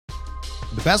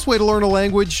The best way to learn a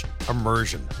language?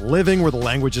 Immersion. Living where the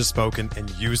language is spoken and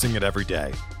using it every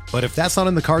day. But if that's not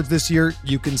in the cards this year,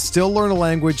 you can still learn a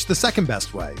language the second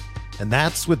best way, and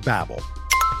that's with Babbel.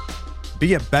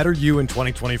 Be a better you in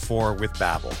 2024 with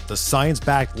Babbel, the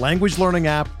science-backed language learning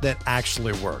app that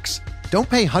actually works. Don't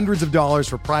pay hundreds of dollars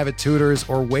for private tutors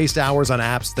or waste hours on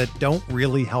apps that don't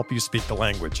really help you speak the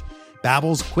language.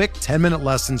 Babbel's quick 10-minute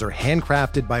lessons are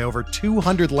handcrafted by over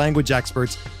 200 language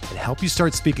experts and help you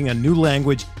start speaking a new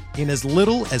language in as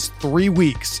little as 3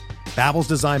 weeks. Babbel's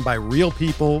designed by real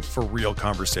people for real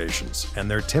conversations,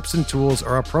 and their tips and tools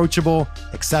are approachable,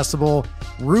 accessible,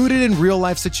 rooted in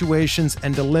real-life situations,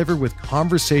 and delivered with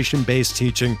conversation-based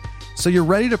teaching, so you're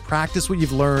ready to practice what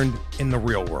you've learned in the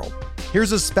real world.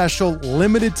 Here's a special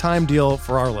limited-time deal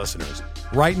for our listeners.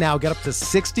 Right now, get up to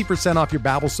 60% off your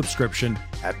Babbel subscription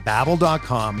at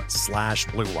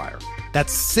babbel.com/Blue Wire.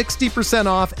 That's 60%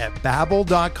 off at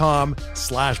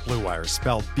babbel.com/Blue Wire,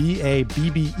 spelled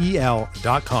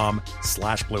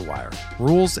BABBEL.com/Blue Wire.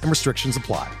 Rules and restrictions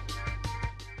apply.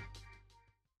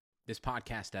 This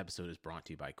podcast episode is brought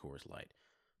to you by Coors Light.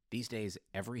 These days,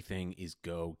 everything is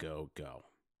go, go, go.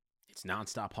 It's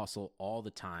nonstop hustle all the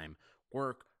time.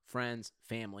 Work, friends,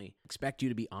 family, expect you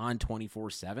to be on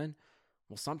 24/7.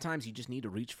 Well, sometimes you just need to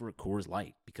reach for a Coors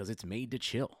Light because it's made to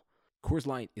chill. Coors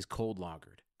Light is cold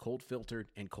lagered, cold filtered,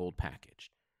 and cold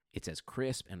packaged. It's as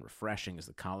crisp and refreshing as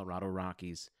the Colorado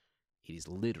Rockies. It is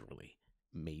literally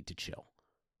made to chill.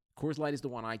 Coors Light is the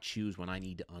one I choose when I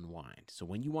need to unwind. So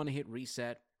when you want to hit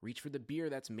reset, reach for the beer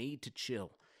that's made to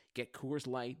chill. Get Coors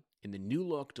Light in the new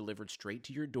look delivered straight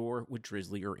to your door with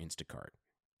Drizzly or Instacart.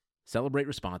 Celebrate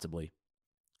responsibly.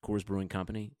 Coors Brewing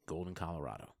Company, Golden,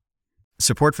 Colorado.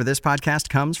 Support for this podcast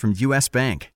comes from U.S.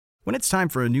 Bank. When it's time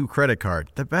for a new credit card,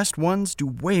 the best ones do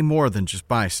way more than just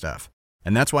buy stuff.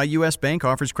 And that's why U.S. Bank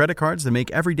offers credit cards that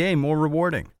make every day more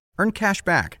rewarding. Earn cash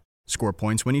back, score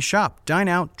points when you shop, dine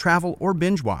out, travel, or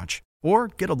binge watch, or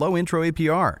get a low intro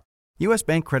APR. U.S.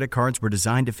 Bank credit cards were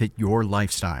designed to fit your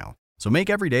lifestyle. So make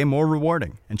every day more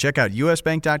rewarding and check out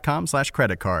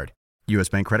usbank.com/credit card. U.S.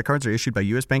 Bank credit cards are issued by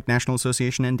U.S. Bank National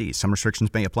Association ND. Some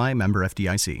restrictions may apply. Member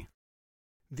FDIC.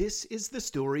 This is the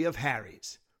story of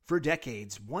Harry's. For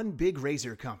decades, one big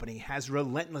razor company has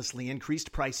relentlessly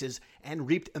increased prices and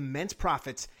reaped immense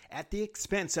profits at the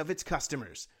expense of its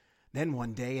customers. Then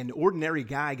one day, an ordinary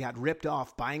guy got ripped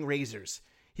off buying razors.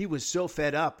 He was so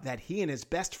fed up that he and his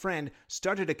best friend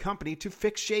started a company to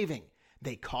fix shaving.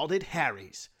 They called it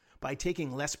Harry's. By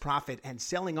taking less profit and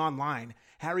selling online,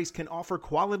 Harry's can offer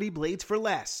quality blades for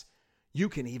less. You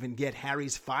can even get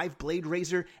Harry's 5-blade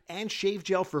razor and shave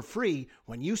gel for free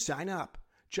when you sign up.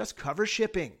 Just cover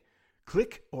shipping.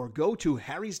 Click or go to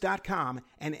harrys.com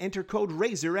and enter code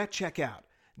RAZOR at checkout.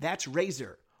 That's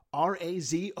RAZOR,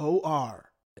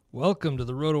 R-A-Z-O-R. Welcome to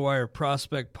the RotoWire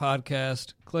Prospect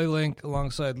Podcast. Clay Link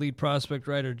alongside lead prospect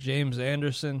writer James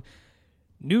Anderson.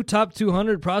 New top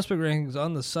 200 prospect rankings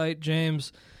on the site,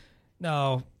 James.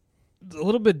 Now, a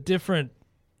little bit different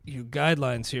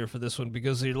guidelines here for this one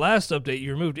because your last update,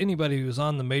 you removed anybody who was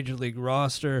on the Major League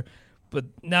roster, but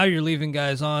now you're leaving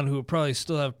guys on who will probably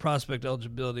still have prospect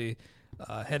eligibility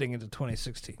heading into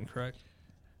 2016, correct?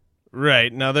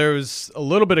 Right. Now, there was a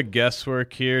little bit of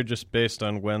guesswork here just based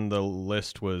on when the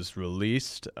list was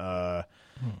released.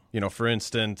 For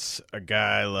instance, a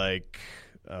guy like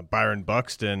Byron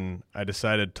Buxton, I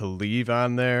decided to leave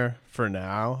on there for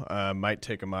now. Might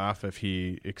take him off if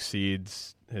he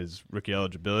exceeds his rookie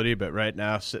eligibility, but right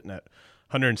now sitting at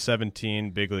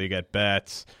 117 big league at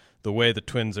bats. The way the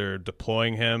Twins are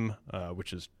deploying him,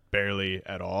 which is barely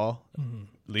at all,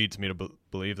 leads me to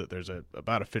believe that there's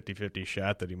about a 50-50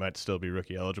 shot that he might still be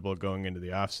rookie eligible going into the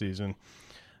offseason.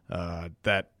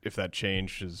 That if that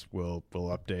changes, we'll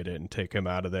update it and take him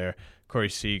out of there. Corey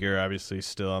Seager obviously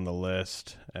still on the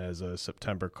list as a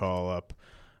September call-up.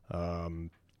 And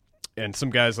some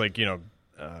guys like,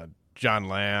 John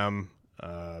Lamb,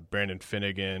 Brandon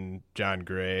Finnegan, John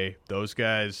Gray, those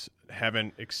guys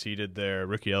haven't exceeded their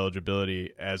rookie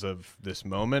eligibility as of this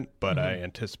moment, but I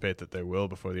anticipate that they will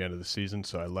before the end of the season,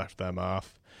 so I left them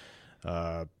off.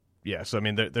 So I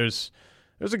mean, there's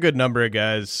a good number of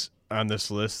guys on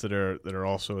this list that are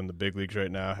also in the big leagues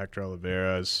right now. Hector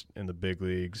Oliveira is in the big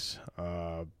leagues.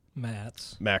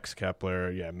 Max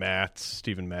Kepler, Matz,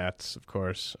 Steven Matz, of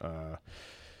course.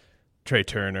 Trey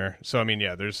Turner. So, I mean,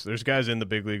 there's guys in the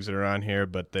big leagues that are on here,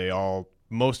 but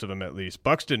most of them at least.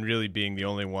 Buxton really being the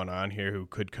only one on here who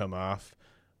could come off.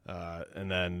 And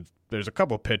then there's a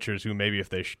couple pitchers who maybe if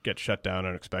they get shut down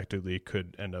unexpectedly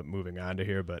could end up moving on to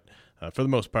here. But for the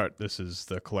most part, this is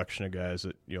the collection of guys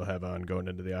that you'll have on going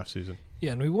into the offseason.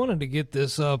 Yeah, and we wanted to get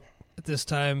this up at this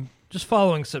time just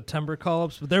following September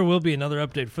call-ups, but there will be another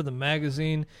update for the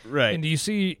magazine. Right. And do you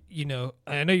see,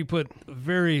 I know you put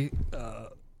a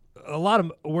lot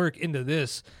of work into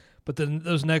this, but then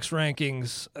those next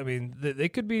rankings, I mean, they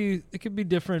could be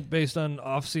different based on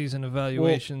off-season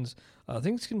evaluations.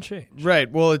 Things can change.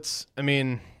 Right. Well,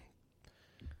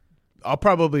 I'll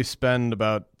probably spend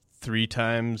about 3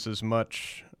 times as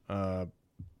much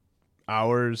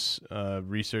hours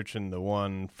researching the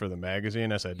one for the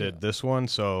magazine as I did this one.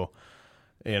 So,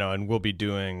 and we'll be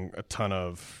doing a ton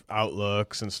of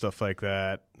outlooks and stuff like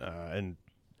that. And,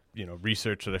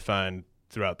 research that I find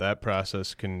throughout that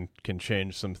process can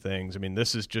change some things. I mean,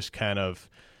 this is just kind of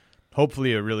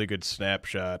hopefully a really good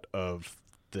snapshot of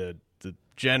the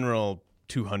general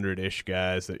 200-ish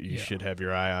guys that you should have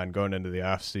your eye on going into the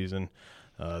off season.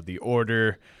 The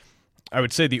order, I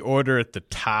would say the order at the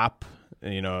top,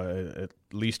 at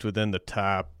least within the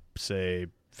top, say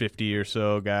 50 or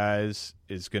so guys,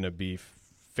 is going to be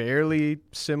fairly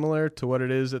similar to what it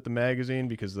is at the magazine,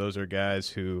 because those are guys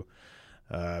who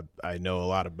I know a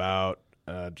lot about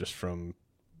just from,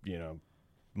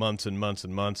 months and months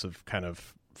and months of kind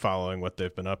of following what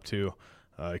they've been up to.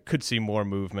 I could see more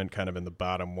movement kind of in the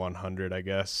bottom 100, I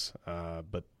guess.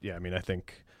 But, yeah, I mean, I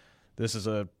think this is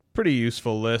a pretty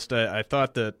useful list. I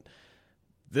thought that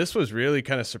this was really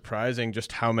kind of surprising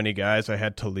just how many guys I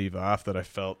had to leave off that I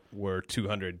felt were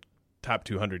top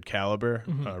 200 caliber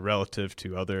relative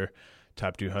to other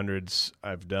top 200s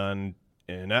I've done.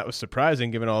 And that was surprising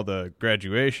given all the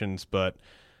graduations, but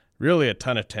really a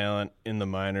ton of talent in the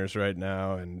minors right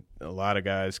now, and a lot of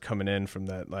guys coming in from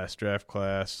that last draft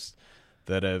class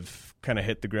that have kind of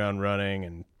hit the ground running,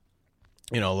 and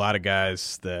a lot of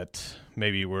guys that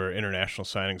maybe were international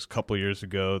signings a couple years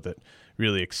ago that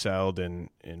really excelled in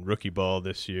rookie ball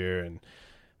this year, and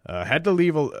had to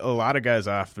leave a lot of guys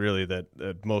off really that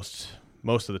most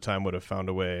of the time would have found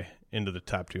a way into the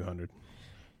top 200.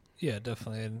 Yeah,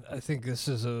 definitely. And I think this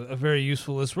is a very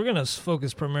useful list. We're going to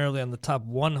focus primarily on the top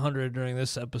 100 during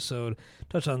this episode,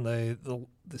 touch on the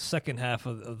second half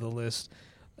of the list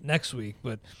next week.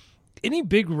 But any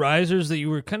big risers that you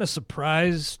were kind of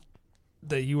surprised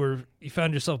that you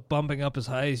found yourself bumping up as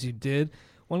high as you did?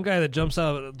 One guy that jumps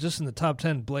out just in the top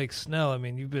 10, Blake Snell. I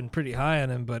mean, you've been pretty high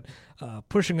on him, but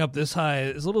pushing up this high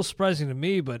is a little surprising to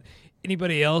me. But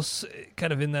anybody else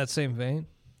kind of in that same vein?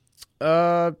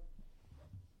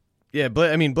 Yeah,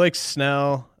 Blake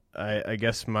Snell, I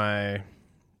guess my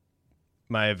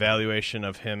evaluation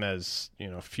of him as,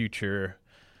 future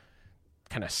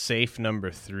kind of safe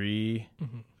number 3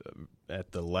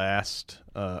 at the last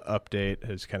update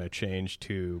has kind of changed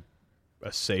to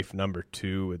a safe number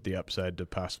 2 with the upside to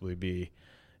possibly be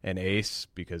an ace,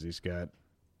 because he's got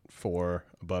 4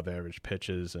 above average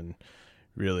pitches and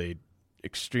really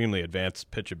extremely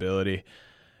advanced pitchability.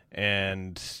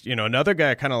 And, another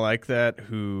guy kind of like that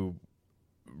who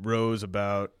rose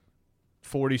about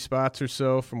 40 spots or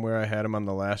so from where I had him on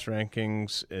the last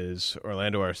rankings is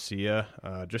Orlando Arcia.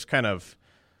 Just kind of,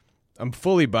 I'm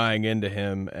fully buying into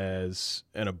him as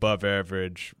an above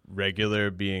average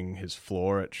regular, being his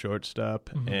floor at shortstop.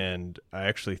 And I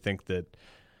actually think that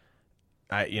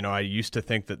I used to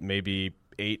think that maybe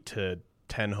 8 to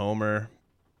 10 homer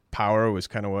power was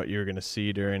kind of what you were going to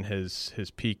see during his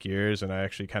peak years, and I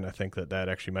actually kind of think that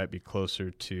actually might be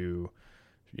closer to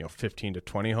 15 to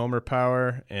 20 homer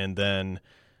power. And then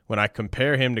when I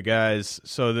compare him to guys,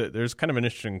 so there's kind of an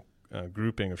interesting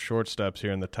grouping of shortstops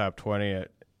here in the top 20.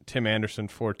 Tim Anderson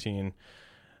 14,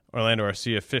 Orlando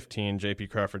Arcia 15, J.P.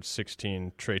 Crawford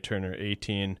 16, Trey Turner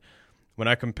 18. When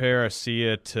I compare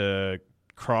Arcia to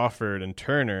Crawford and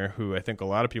Turner, who I think a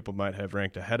lot of people might have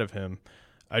ranked ahead of him,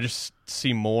 I just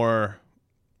see more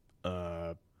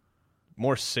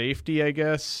safety, I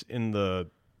guess, in the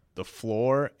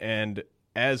floor, and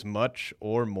as much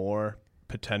or more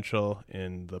potential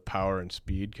in the power and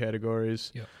speed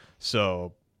categories. Yep.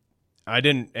 So I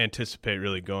didn't anticipate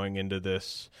really going into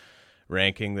this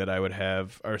ranking that I would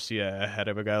have Arcia ahead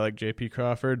of a guy like J.P.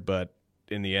 Crawford, but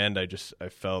in the end, I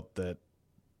felt that,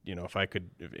 if I could,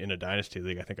 in a dynasty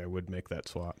league, I think I would make that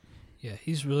swap. Yeah,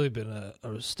 he's really been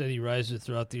a steady riser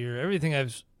throughout the year. Everything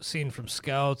I've seen from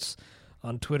scouts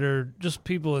on Twitter, just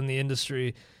people in the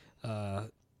industry,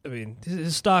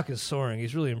 his stock is soaring.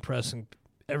 He's really impressing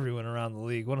everyone around the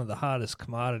league. One of the hottest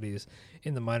commodities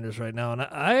in the minors right now. And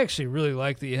I actually really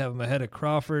like that you have him ahead of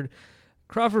Crawford.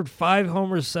 Crawford, 5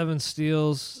 homers, 7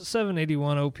 steals,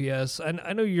 781 OPS.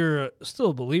 I know you're still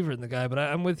a believer in the guy, but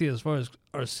I'm with you as far as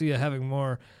Arcia having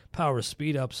more power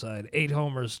speed upside. 8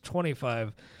 homers,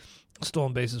 25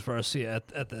 stolen bases for Arcia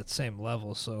at that same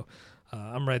level. So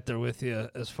I'm right there with you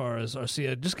as far as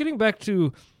Arcia. Just getting back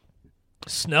to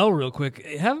Snell, real quick,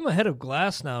 have him ahead of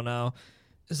Glasnow now.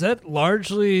 Is that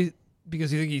largely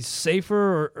because you think he's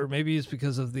safer, or maybe it's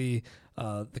because of the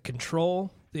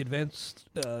control, the advanced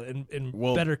and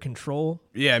better control?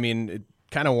 Yeah, I mean,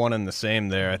 kind of one and the same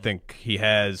there. I think he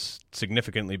has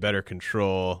significantly better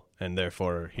control, and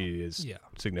therefore he is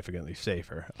significantly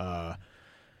safer.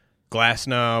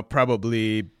 Glasnow,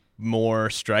 probably more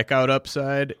strikeout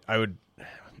upside.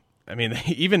 I mean,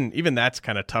 even that's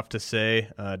kind of tough to say,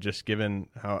 just given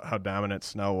how dominant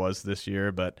Snell was this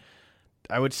year. But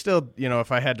I would still,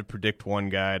 if I had to predict one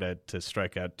guy to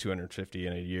strike out 250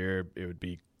 in a year, it would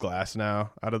be Glasnow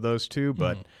out of those two.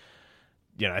 But,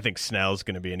 I think Snell's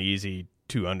going to be an easy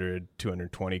 200,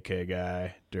 220K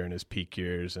guy during his peak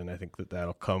years, and I think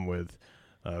that'll come with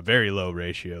very low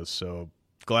ratios. So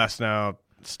Glasnow,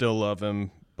 still love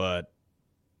him, but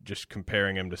just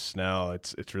comparing him to Snell,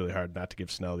 it's really hard not to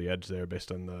give Snell the edge there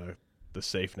based on the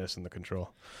safeness and the control.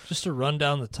 Just to run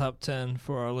down the top 10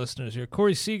 for our listeners here.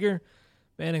 Corey Seager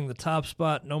manning the top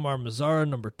spot. Nomar Mazara,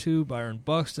 number 2. Byron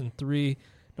Buxton, 3.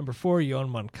 Number 4, Yoan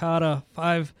Moncada.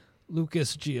 5,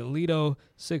 Lucas Giolito.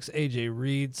 6, A.J.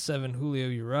 Reed. 7, Julio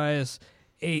Urias.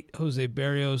 8, Jose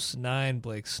Barrios. 9,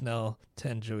 Blake Snell.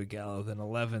 10, Joey Gallo. Then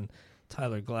 11,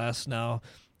 Tyler Glasnow.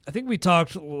 I think we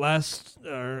talked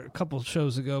a couple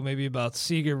shows ago maybe about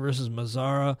Seager versus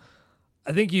Mazara.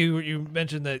 I think you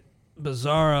mentioned that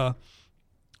Mazara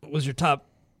was your top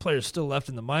player still left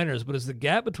in the minors, but is the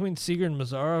gap between Seager and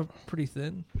Mazara pretty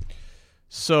thin?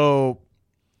 So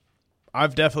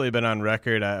I've definitely been on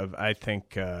record. I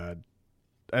think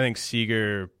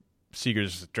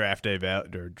Seager's draft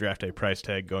day price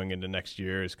tag going into next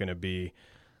year is going to be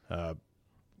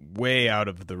way out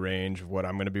of the range of what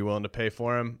I'm going to be willing to pay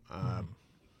for him.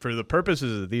 For the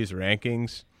purposes of these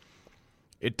rankings,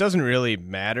 it doesn't really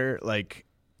matter. Like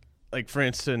for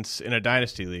instance, in a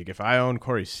dynasty league, if I own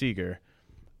Corey Seager,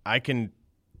 I can,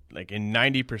 in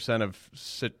 90% of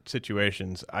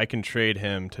situations, I can trade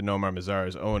him to Nomar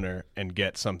Mazara's owner and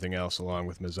get something else along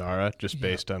with Mazara, just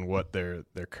based on what their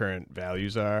current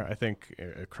values are, I think,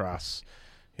 across,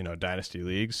 dynasty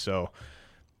leagues. So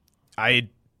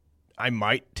I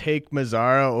might take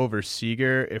Mazara over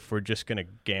Seager if we're just going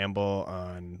to gamble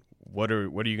on what are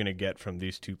you going to get from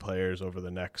these two players over the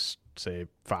next, say,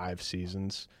 5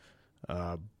 seasons.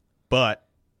 But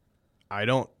I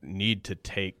don't need to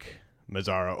take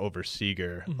Mazara over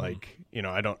Seager.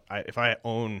 If I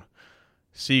own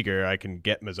Seager, I can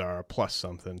get Mazara plus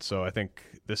something. So I think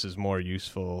this is more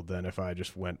useful than if I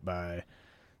just went by,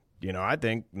 I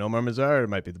think Nomar Mazara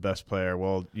might be the best player.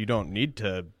 Well, you don't need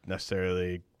to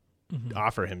necessarily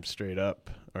offer him straight up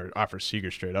or offer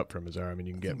Seager straight up for Mazara. I mean,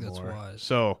 you can get more. That's wise.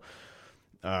 So,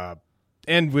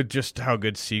 and with just how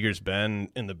good Seager's been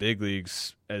in the big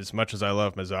leagues, as much as I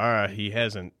love Mazara, he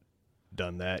hasn't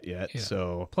done that yet. Yeah.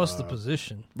 So plus the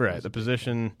position, right? The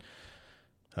position.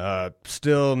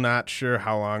 Still not sure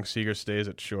how long Seager stays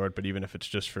at short, but even if it's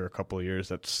just for a couple of years,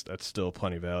 that's still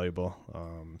plenty valuable.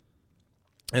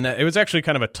 And it was actually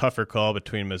kind of a tougher call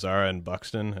between Mazara and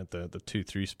Buxton at the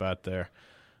 2-3 spot there.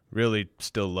 Really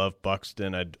still love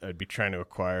Buxton. I'd be trying to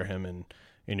acquire him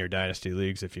in your dynasty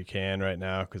leagues if you can right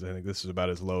now, because I think this is about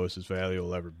as low as his value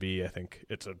will ever be. I think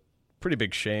it's a pretty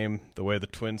big shame the way the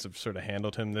Twins have sort of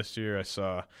handled him this year. I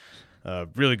saw a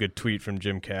really good tweet from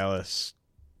Jim Callis.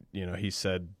 He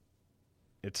said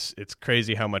it's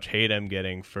crazy how much hate I'm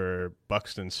getting for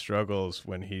Buxton's struggles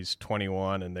when he's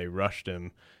 21 and they rushed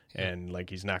him and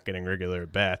he's not getting regular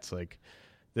at bats.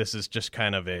 This is just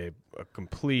kind of a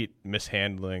complete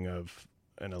mishandling of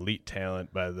an elite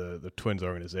talent by the Twins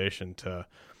organization to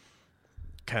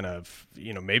kind of,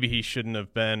 maybe he shouldn't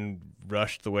have been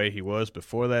rushed the way he was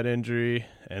before that injury.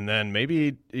 And then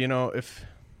maybe, if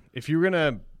you're going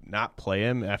to not play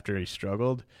him after he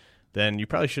struggled, then you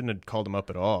probably shouldn't have called him up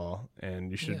at all.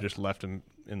 And you should have just left him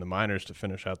in the minors to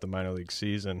finish out the minor league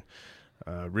season.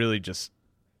 Really just,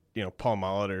 Paul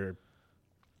Molitor,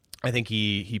 I think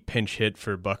he pinch hit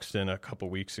for Buxton a couple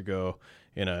weeks ago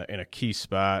in a key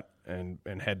spot and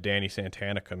had Danny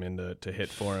Santana come in to hit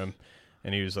for him.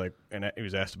 And he was he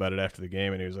was asked about it after the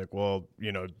game, and he was like, well,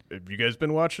 have you guys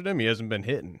been watching him? He hasn't been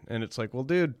hitting. And it's like, well,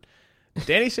 dude,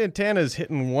 Danny Santana's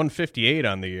hitting 1158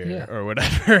 on the year or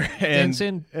whatever. And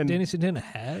Danny Santana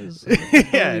has?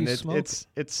 And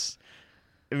it's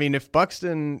I mean, with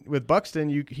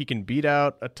Buxton, he can beat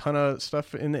out a ton of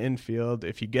stuff in the infield.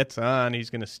 If he gets on,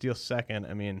 he's going to steal second.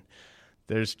 I mean,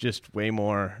 there's just way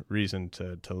more reason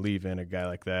to leave in a guy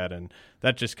like that, and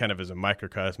that just kind of is a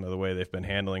microcosm of the way they've been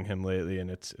handling him lately, and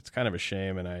it's kind of a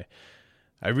shame. And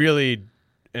I really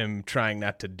am trying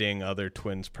not to ding other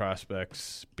Twins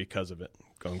prospects because of it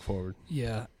going forward.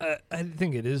 Yeah, I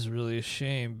think it is really a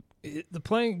shame. The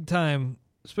playing time,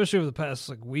 especially over the past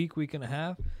week and a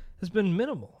half, has been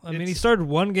minimal. I mean, he started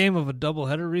one game of a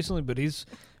doubleheader recently, but he's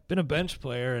been a bench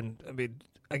player, and I mean,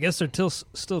 I guess they're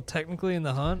still technically in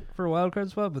the hunt for a wild card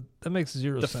spot, but that makes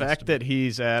zero sense. The fact that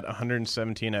he's at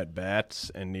 117 at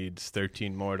bats and needs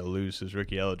 13 more to lose his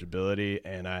rookie eligibility,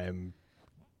 and I'm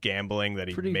gambling that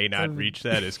he may not reach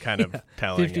that is kind of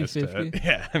telling 50, us 50.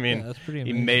 to, I mean, that's pretty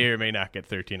he amazing. may or may not get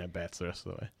 13 at bats the rest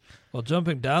of the way. Well,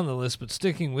 jumping down the list, but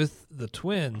sticking with the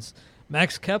Twins,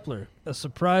 Max Kepler, a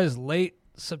surprise late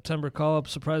September call-up,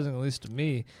 surprising at least to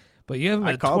me, but you have him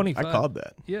at 25. I called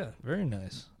that. Yeah, very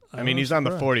nice. I mean, he's on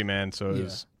the 40-man, so Yeah. it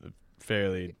was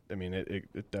fairly, I mean,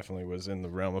 it definitely was in the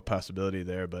realm of possibility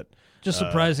there, but Just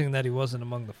surprising that he wasn't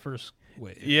among the first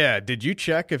wave. yeah, did you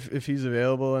check if he's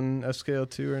available in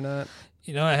SKL2 or not?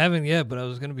 You know, I haven't yet, but I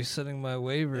was going to be setting my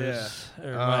waivers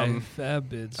or my fab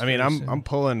bids. I mean, very soon. I'm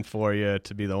pulling for you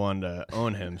to be the one to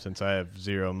own him since I have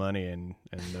zero money and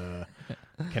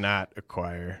cannot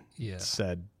acquire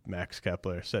said Max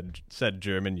Kepler, said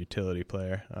German utility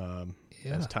player,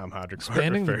 as Tom Hodrick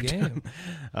expanding the referred to game.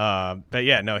 him. But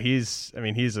yeah, no, he's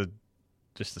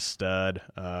just a stud.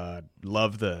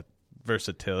 Love the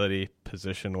versatility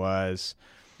position wise.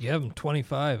 You have him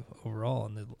 25 overall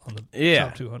on the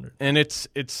top 200. And it's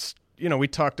we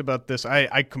talked about this.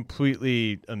 I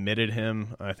completely omitted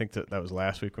him. I think that was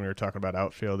last week when we were talking about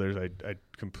outfielders. I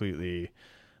completely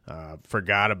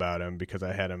forgot about him because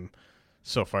I had him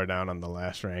so far down on the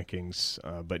last rankings.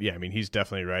 But yeah, I mean, he's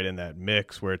definitely right in that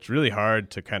mix where it's really hard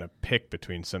to kind of pick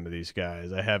between some of these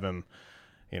guys. I have him,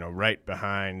 right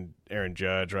behind Aaron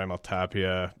Judge, Raimel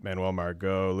Tapia, Manuel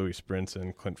Margot, Louis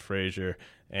Brinson, Clint Frazier,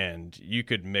 and you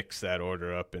could mix that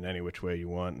order up in any which way you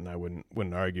want, and I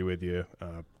wouldn't argue with you.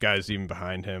 Guys even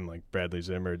behind him like Bradley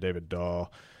Zimmer, David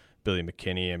Dahl, Billy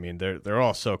McKinney. I mean, they're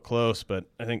all so close, but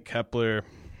I think Kepler,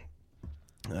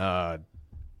 the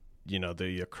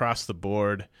across the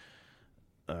board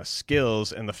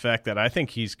skills and the fact that I think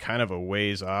he's kind of a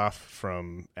ways off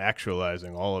from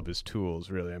actualizing all of his tools,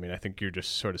 really. I mean, I think you're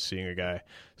just sort of seeing a guy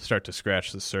start to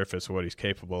scratch the surface of what he's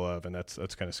capable of, and that's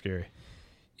kind of scary.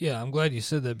 Yeah, I'm glad you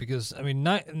said that because, I mean,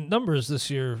 numbers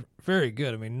this year, very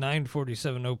good. I mean,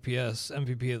 947 OPS,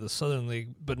 MVP of the Southern League,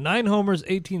 but 9 homers,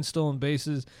 18 stolen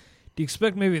bases. Do you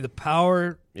expect maybe the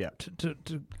power to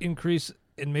increase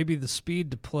and maybe the speed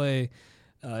to play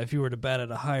if you were to bat at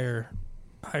a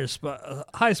high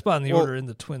spot in the order in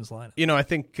the Twins lineup? I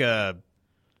think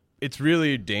it's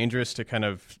really dangerous to kind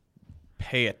of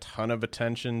pay a ton of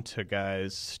attention to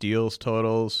guys' steals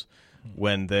totals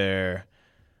when they're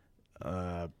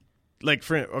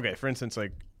for instance,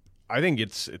 I think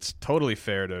it's totally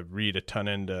fair to read a ton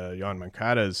into Yoan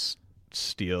Moncada's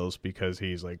steals because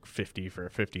he's 50 for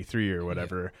 53 or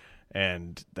whatever,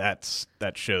 and that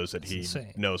shows that he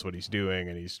knows what he's doing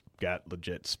and he's got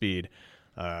legit speed.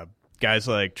 Guys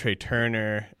like Trey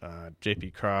Turner, J.P.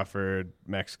 Crawford,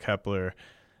 Max Kepler,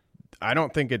 I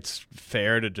don't think it's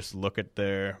fair to just look at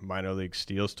their minor league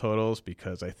steals totals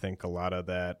because I think a lot of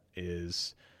that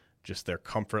is just their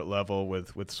comfort level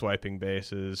with swiping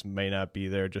bases may not be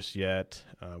there just yet.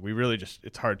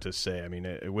 It's hard to say. I mean,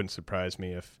 it wouldn't surprise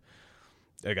me if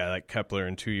a guy like Kepler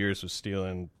in 2 years was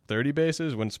stealing 30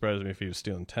 bases. Wouldn't surprise me if he was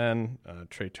stealing 10.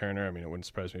 Trey Turner, I mean, it wouldn't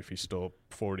surprise me if he stole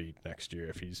 40 next year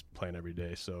if he's playing every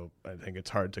day. So I think it's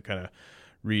hard to kind of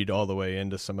read all the way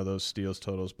into some of those steals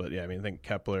totals. But yeah, I mean, I think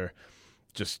Kepler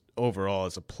just overall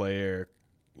as a player,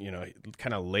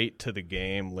 kind of late to the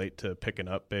game, late to picking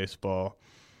up baseball.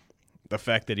 The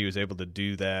fact that he was able to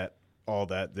do all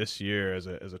that this year as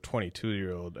a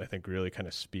 22-year-old, I think really kind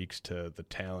of speaks to the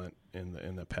talent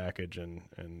in the package,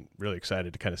 and really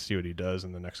excited to kind of see what he does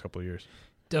in the next couple of years.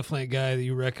 Definitely a guy that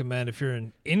you recommend if you're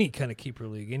in any kind of keeper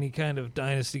league, any kind of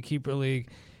dynasty keeper league,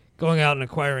 going out and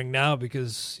acquiring now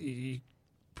because he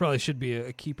probably should be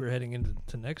a keeper heading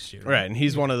into next year. Right, and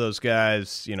he's one of those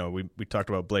guys, we talked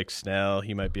about Blake Snell,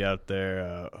 he might be out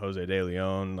there, Jose De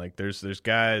Leon, there's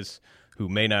guys who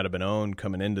may not have been owned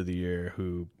coming into the year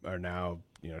who are now,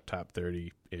 top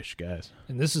 30-ish guys.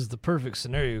 And this is the perfect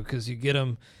scenario because you get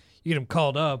them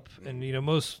called up, and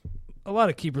a lot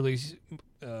of keeper leagues,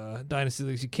 dynasty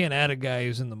leagues, you can't add a guy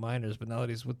who's in the minors, but now that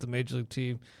he's with the major league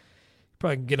team, you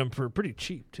probably can get him for pretty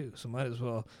cheap too. So might as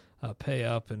well pay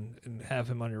up and have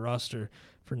him on your roster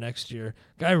for next year.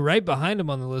 Guy right behind him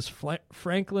on the list,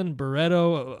 Franklin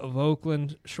Barreto of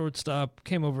Oakland, shortstop,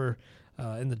 came over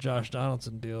in the Josh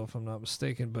Donaldson deal, if I'm not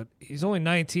mistaken. But he's only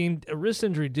 19. A wrist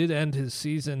injury did end his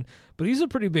season, but he's a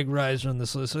pretty big riser on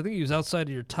this list. So I think he was outside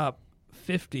of your top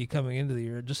 50 coming into the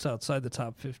year, just outside the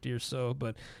top 50 or so,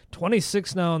 but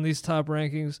 26 now in these top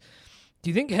rankings. Do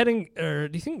you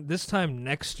think this time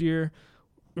next year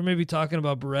we're maybe talking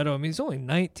about Barreto? I mean, he's only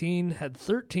 19, had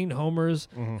 13 homers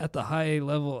at the high A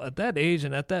level at that age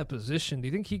and at that position. Do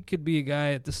you think he could be a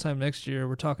guy at this time next year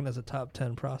we're talking as a top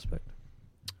 10 prospect?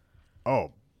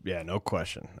 Oh, yeah, no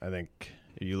question. I think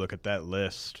you look at that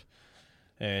list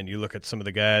and you look at some of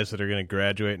the guys that are going to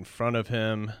graduate in front of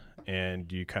him,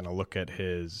 and you kind of look at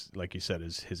his, like you said,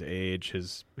 his age,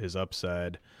 his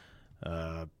upside.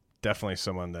 Definitely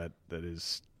someone that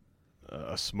is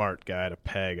a smart guy to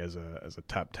peg as a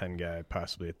top 10 guy,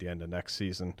 possibly at the end of next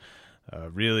season.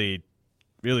 Really,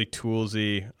 really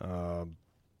toolsy.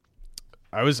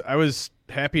 I was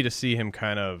happy to see him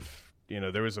kind of,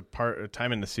 there was a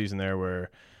time in the season there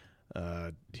where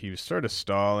he was sort of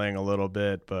stalling a little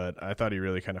bit, but I thought he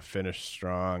really kind of finished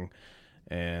strong.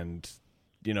 And,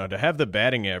 to have the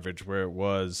batting average where it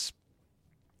was,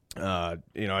 he's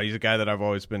a guy that I've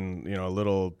always been, a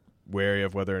little wary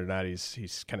of whether or not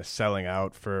he's kind of selling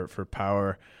out for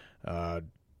power.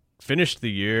 Finished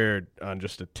the year on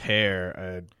just a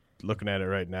tear. Looking at it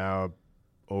right now,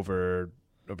 over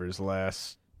his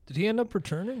last. Did he end up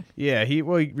returning? Yeah, he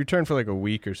returned for like a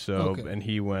week or so, Okay. And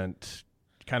he went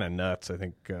kind of nuts. I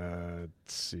think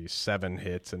 7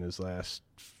 hits in his last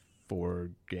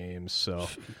 4 games. So,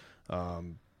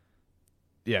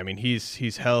 yeah, I mean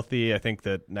he's healthy. I think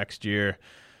that next year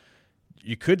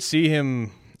you could see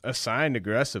him assigned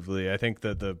aggressively. I think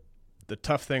that the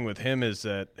tough thing with him is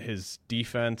that his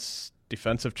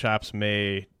defensive chops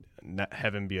may not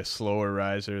have him be a slower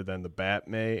riser than the bat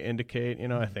may indicate.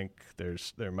 I think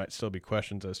there might still be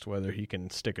questions as to whether he can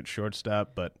stick at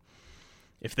shortstop, but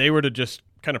if they were to just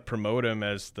kind of promote him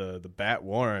as the bat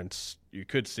warrants, you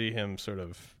could see him sort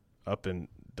of up in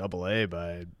Double-A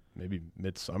by maybe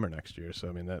midsummer next year. So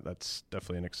I mean that's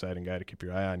definitely an exciting guy to keep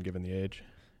your eye on given the age.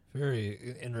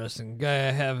 Very interesting guy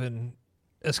I have in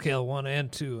SKL 1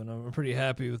 and 2, and I'm pretty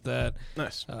happy with that.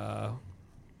 Nice. I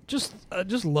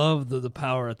just love the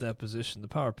power at that position, the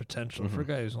power potential for a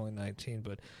guy who's only 19.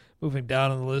 But moving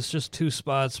down on the list, just 2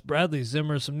 spots. Bradley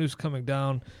Zimmer, some news coming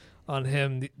down on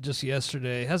him just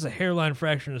yesterday. Has a hairline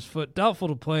fracture in his foot. Doubtful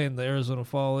to play in the Arizona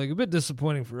Fall League. A bit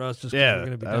disappointing for us just because we're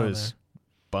going to be down there.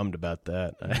 Bummed about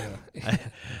that. Yeah.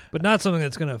 But not something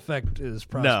that's going to affect his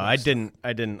prospects. No,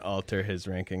 I didn't alter his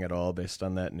ranking at all based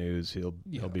on that news. He'll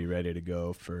be ready to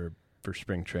go for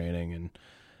spring training,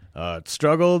 and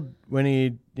struggled when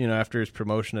he after his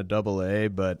promotion to Double-A,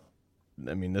 but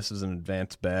I mean this is an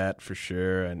advanced bat for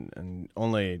sure, and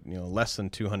only less than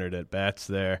 200 at bats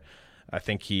there. I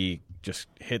think he just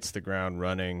hits the ground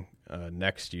running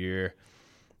next year,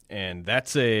 and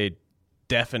that's a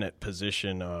definite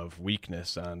position of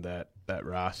weakness on that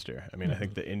roster. I mean, I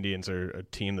think the Indians are a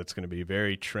team that's going to be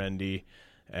very trendy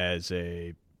as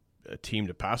a team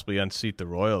to possibly unseat the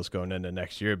Royals going into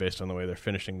next year based on the way they're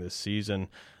finishing this season.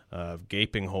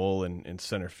 Gaping hole in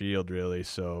center field, really.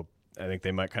 So I think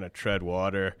they might kind of tread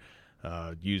water,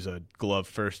 use a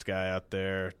glove-first guy out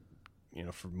there,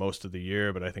 for most of the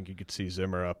year. But I think you could see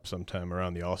Zimmer up sometime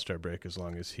around the All-Star break as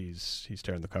long as he's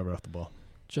tearing the cover off the ball.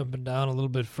 Jumping down a little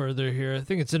bit further here, I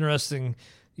think it's interesting.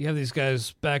 You have these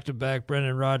guys back-to-back,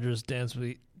 Brendan Rodgers,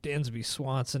 Dansby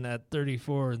Swanson at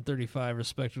 34 and 35,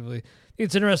 respectively. I think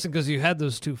it's interesting because you had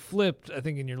those 2 flipped, I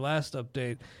think, in your last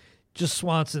update. Just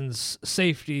Swanson's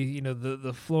safety,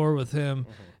 the floor with him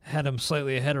had him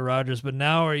slightly ahead of Rodgers. But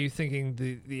now are you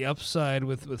thinking the upside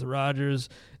with Rodgers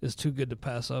is too good to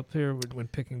pass up here when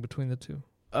picking between the 2?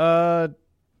 I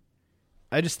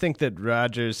just think that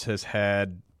Rodgers has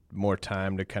had more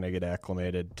time to kind of get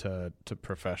acclimated to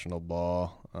professional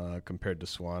ball compared to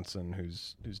Swanson,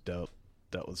 who's dealt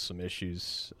with some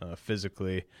issues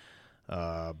physically.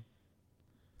 I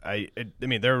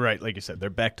mean, they're right, like you said, they're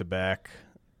back to back.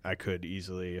 I could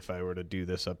easily, if I were to do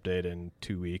this update in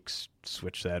 2 weeks,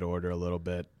 switch that order a little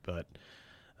bit. But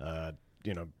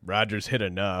Rodgers hit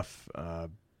enough. I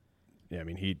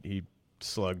mean, he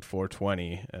slugged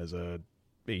 .420 as a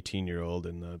 18-year-old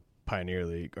in the Pioneer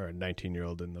League, or a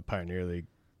 19-year-old in the Pioneer League.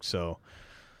 So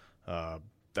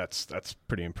that's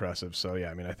pretty impressive. So,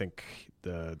 yeah, I mean, I think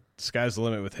the sky's the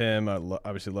limit with him. I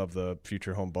obviously love the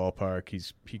future home ballpark.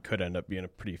 He could end up being a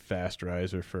pretty fast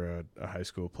riser for a high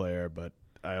school player, but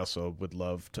I also would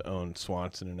love to own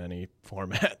Swanson in any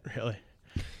format, really.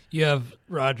 You have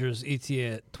Rodgers ETA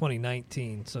at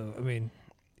 2019, so, I mean,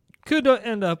 could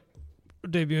end up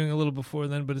debuting a little before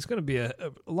then, but it's going to be a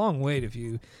long wait if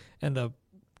you end up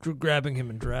grabbing him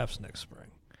in drafts next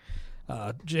spring.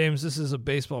 James, this is a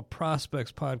baseball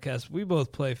prospects podcast. We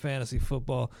both play fantasy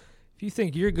football. If If you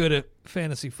think you're good at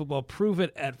fantasy football, prove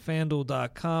it at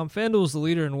FanDuel.com. FanDuel is the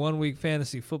leader in one-week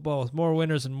fantasy football with more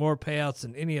winners and more payouts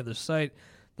than any other site.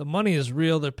 The money is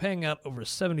real. They're paying out over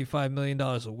 $75 million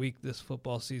a week this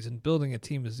football season. Building a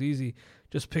team is easy.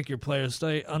 Just pick your players,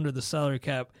 stay under the salary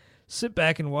cap, sit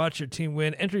back and watch your team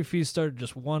win. Entry fees start at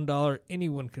just $1.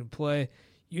 Anyone can play.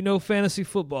 You know fantasy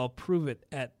football. Prove it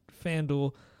at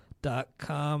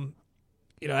FanDuel.com.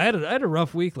 You know, I had a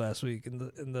rough week last week in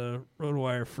the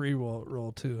RotoWire free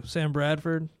roll too. Sam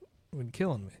Bradford been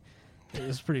killing me. It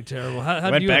was pretty terrible.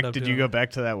 How did you end up Did doing you go it? back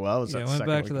to that well? I went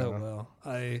back to that well.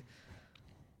 I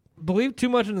believe too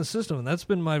much in the system, and that's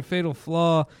been my fatal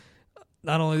flaw,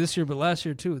 not only this year but last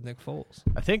year too with Nick Foles.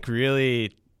 I think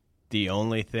really the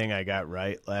only thing I got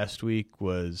right last week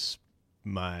was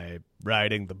my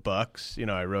riding the Bucks. You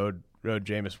know, I rode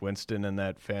Jameis Winston in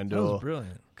that That was FanDuel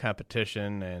brilliant.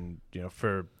 competition, and you know,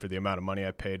 for the amount of money I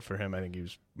paid for him, I think he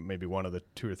was maybe one of the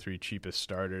 2 or 3 cheapest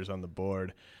starters on the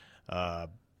board.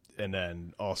 And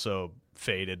then also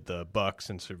faded the Bucks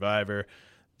and Survivor.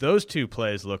 Those 2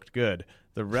 plays looked good.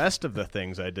 The rest of the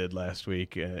things I did last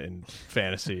week in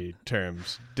fantasy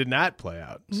terms did not play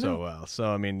out so well. So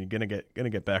I mean, you're gonna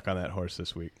get back on that horse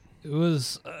this week. It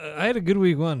was. I had a good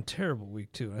week 1, terrible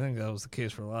week 2. I think that was the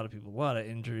case for a lot of people. A lot of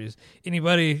injuries.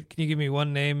 Anybody? Can you give me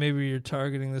one name maybe you're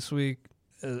targeting this week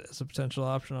as a potential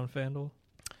option on FanDuel?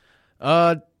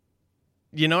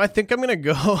 You know, I think I'm gonna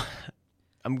go.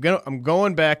 I'm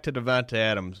going back to Devontae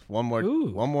Adams one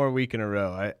more week in a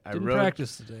row. I Didn't rode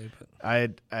practice today,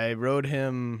 but I rode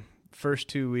him first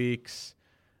 2 weeks.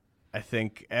 I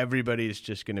think everybody's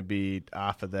just going to be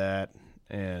off of that,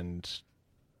 and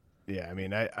yeah, I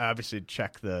mean, I obviously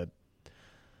check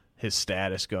his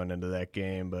status going into that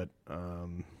game, but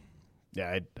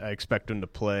yeah, I expect him to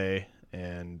play,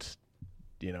 and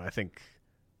you know, I think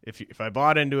if I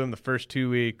bought into him the first 2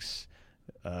 weeks,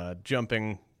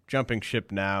 jumping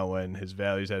ship now when his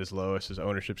value's at his lowest, his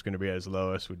ownership's going to be at his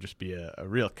lowest, would just be a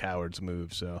real coward's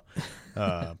move. So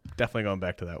definitely going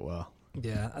back to that well.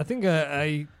 yeah, I think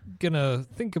I gonna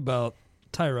think about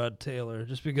Tyrod Taylor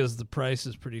just because the price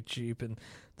is pretty cheap and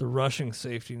the rushing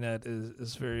safety net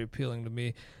is very appealing to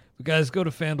me. But guys, go to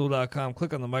FanDuel.com,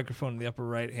 click on the microphone in the upper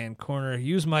right-hand corner.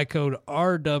 Use my code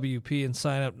RWP and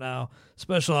sign up now.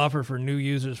 Special offer for new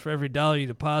users. For every $1 you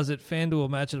deposit, FanDuel will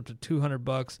match it up to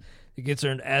 $200. It gets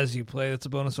earned as you play. That's a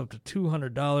bonus up to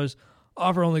 $200.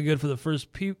 Offer only good for the first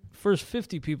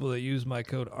 50 people that use my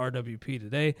code RWP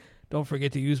today. Don't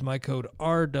forget to use my code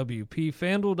RWP.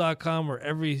 FanDuel.com, where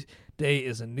every day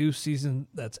is a new season.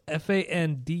 That's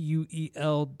FanDuel.com.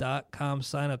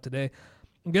 Sign up today.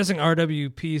 I'm guessing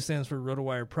RWP stands for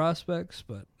RotoWire Prospects,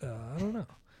 but I don't know.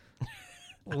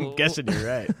 I'm guessing you're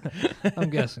right. I'm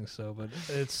guessing so, but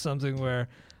it's something where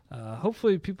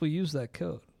hopefully people use that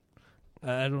code.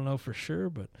 I don't know for sure,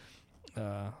 but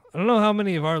I don't know how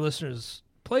many of our listeners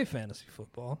play fantasy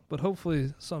football, but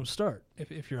hopefully some start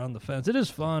if you're on the fence. It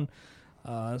is fun,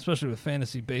 especially with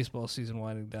fantasy baseball season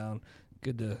winding down.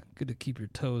 Good to keep your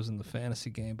toes in the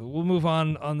fantasy game. But we'll move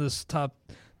on this top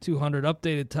 200,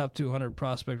 updated top 200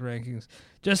 prospect rankings.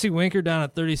 Jesse Winker down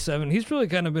at 37. He's really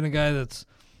kind of been a guy that's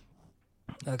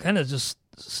kind of just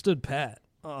stood pat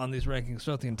on these rankings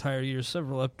throughout the entire year.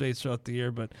 Several updates throughout the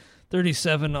year, but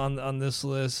 37 on this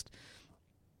list.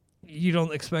 You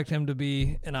don't expect him to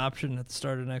be an option at the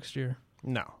start of next year?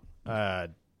 No. I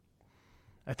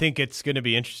think it's going to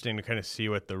be interesting to kind of see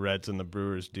what the Reds and the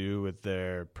Brewers do with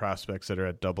their prospects that are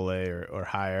at AA or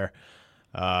higher.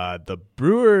 The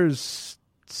Brewers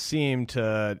seem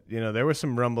to, there were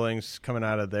some rumblings coming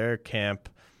out of their camp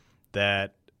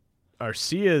that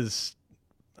Arcia's,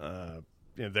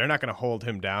 they're not going to hold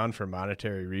him down for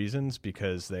monetary reasons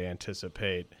because they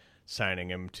anticipate signing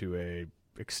him to a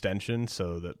extension,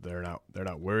 so that they're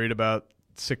not worried about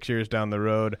 6 years down the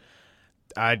road.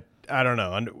 I don't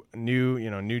know. New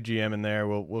GM in there.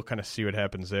 We'll kind of see what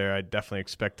happens there. I definitely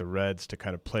expect the Reds to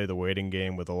kind of play the waiting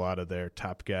game with a lot of their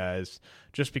top guys,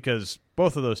 just because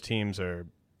both of those teams are.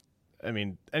 I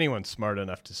mean, anyone's smart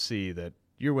enough to see that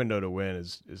your window to win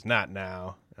is not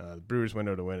now. The Brewers'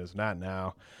 window to win is not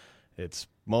now. It's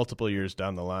multiple years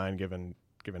down the line, given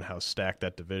how stacked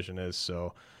that division is.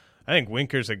 So, I think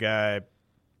Winker's a guy.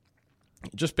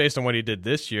 Just based on what he did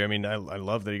this year, I mean, I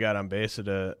love that he got on base at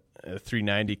a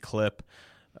 390 clip.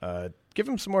 Give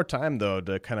him some more time though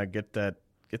to kind of get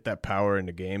that power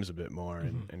into games a bit more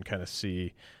and kind of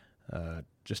see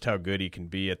just how good he can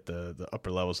be at the upper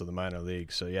levels of the minor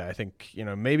leagues. So yeah, I think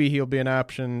maybe he'll be an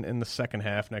option in the second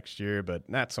half next year, but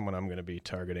not someone I'm going to be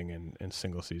targeting in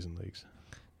single season leagues.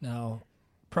 Now,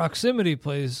 proximity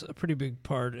plays a pretty big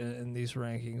part in these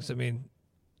rankings. I mean,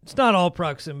 it's not all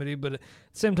proximity, but at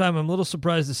the same time, I'm a little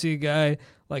surprised to see a guy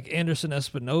like Anderson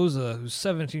Espinoza, who's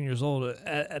 17 years old,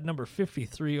 at number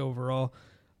 53 overall.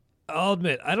 I'll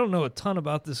admit, I don't know a ton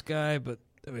about this guy, but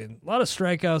I mean, a lot of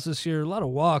strikeouts this year, a lot of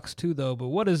walks too, though. But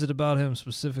what is it about him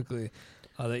specifically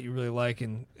that you really like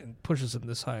and pushes him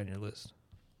this high on your list?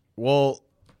 Well,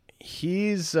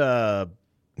 he's like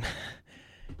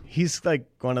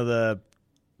one of the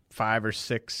 5 or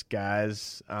 6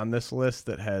 guys on this list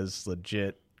that has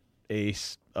legit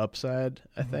ace upside,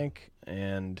 I think.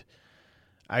 And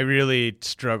I really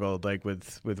struggled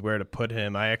with where to put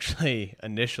him. I actually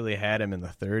initially had him in the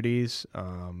 30s,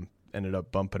 ended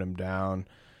up bumping him down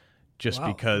just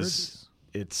because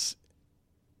 30s.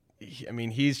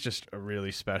 He's just a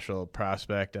really special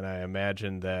prospect, and I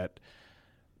imagine that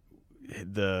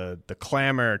the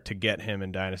clamor to get him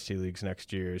in dynasty leagues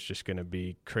next year is just going to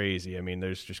be crazy. I mean,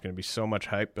 there's just going to be so much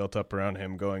hype built up around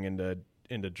him going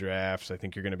into drafts. I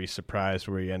think you're going to be surprised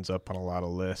where he ends up on a lot of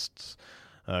lists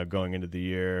going into the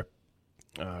year.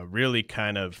 Really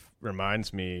kind of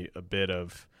reminds me a bit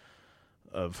of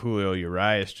Julio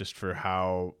Urias, just for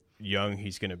how young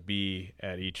he's going to be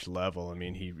at each level. I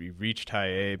mean, he reached high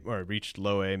A or reached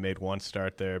low A, made one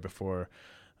start there before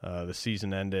the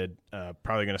season ended.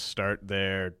 Probably going to start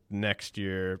there next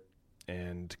year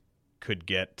and could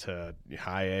get to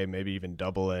high A, maybe even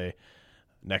double A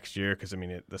next year, because, I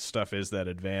mean, the stuff is that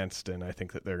advanced, and I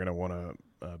think that they're going to want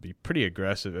to be pretty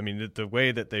aggressive. I mean, the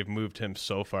way that they've moved him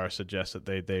so far suggests that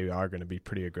they are going to be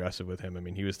pretty aggressive with him. I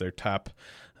mean, he was their top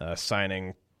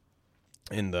signing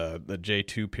in the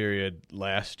J2 period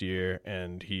last year,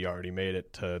 and he already made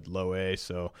it to low A,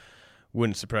 so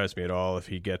wouldn't surprise me at all if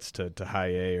he gets to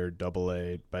high A or double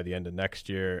A by the end of next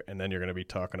year. And then you're going to be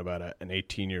talking about an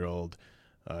 18-year-old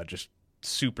just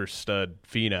super stud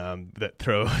phenom that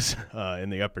throws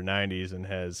in the upper 90s and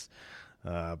has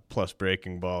plus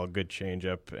breaking ball, good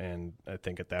changeup, and I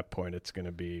think at that point it's going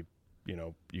to be,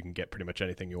 you can get pretty much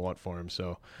anything you want for him.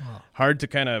 So hard to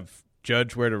kind of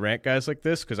judge where to rank guys like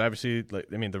this, because obviously,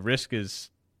 the risk is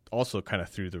also kind of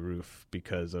through the roof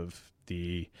because of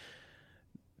the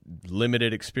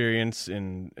limited experience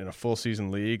in a full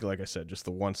season league. Like I said, just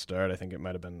the one start. I think it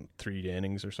might have been 3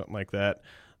 innings or something like that.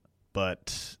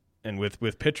 But and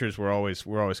with pitchers, we're always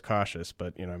cautious.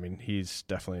 But he's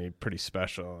definitely pretty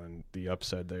special, and the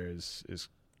upside there is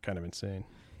kind of insane.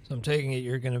 So I'm taking it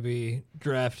you're going to be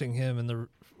drafting him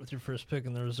with your first pick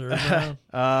in the reserve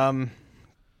round.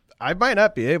 I might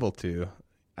not be able to.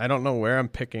 I don't know where I'm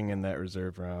picking in that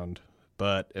reserve round,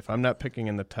 but if I'm not picking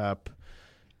in the top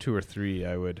 2 or 3,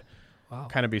 I would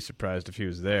kind of be surprised if he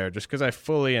was there, just because I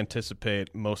fully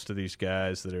anticipate most of these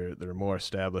guys that are more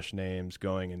established names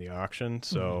going in the auction.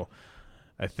 So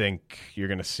I think you're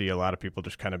going to see a lot of people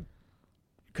just kind of,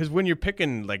 because when you're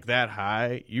picking like that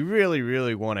high, you really,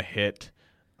 really want to hit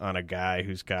on a guy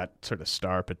who's got sort of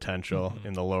star potential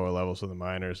in the lower levels of the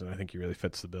minors, and I think he really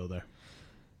fits the bill there.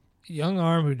 Young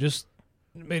arm who just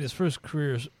made his first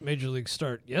career major league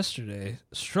start yesterday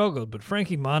struggled, but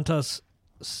Frankie Montas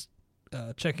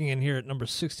checking in here at number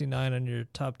 69 on your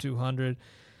top 200.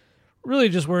 Really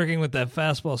just working with that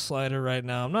fastball slider right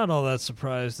now. I'm not all that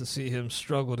surprised to see him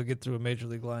struggle to get through a major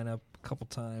league lineup a couple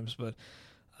times, but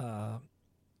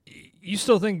you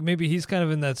still think maybe he's kind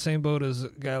of in that same boat as a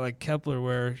guy like Kepler,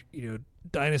 where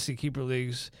dynasty keeper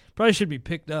leagues probably should be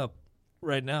picked up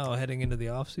right now heading into the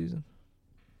offseason?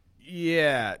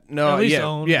 Yeah, no,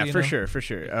 owned, for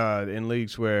sure. In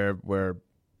leagues where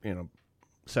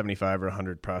 75 or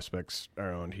 100 prospects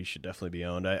are owned, he should definitely be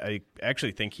owned. I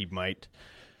actually think he might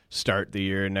start the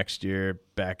year next year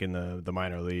back in the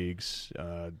minor leagues.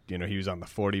 He was on the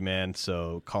 40-man,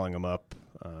 so calling him up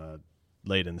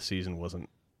late in the season wasn't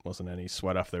any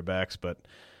sweat off their backs. But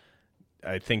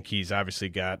I think he's obviously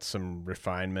got some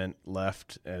refinement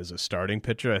left as a starting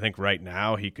pitcher. I think right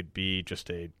now he could be just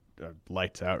a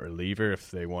lights-out reliever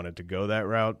if they wanted to go that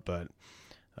route, but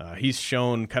he's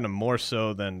shown kind of more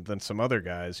so than some other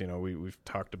guys. We've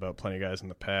talked about plenty of guys in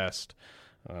the past,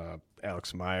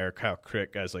 Alex Meyer, Kyle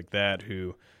Crick, guys like that,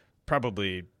 who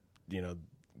probably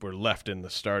were left in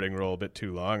the starting role a bit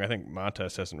too long. I think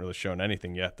Montas hasn't really shown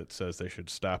anything yet that says they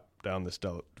should stop down this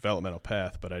developmental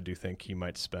path, but I do think he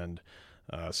might spend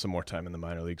some more time in the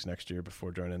minor leagues next year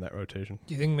before joining that rotation.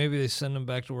 Do you think maybe they send him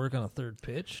back to work on a third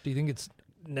pitch? Do you think it's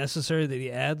necessary that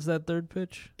he adds that third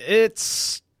pitch?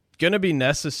 It's going to be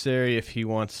necessary if he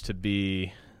wants to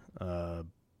be a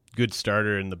good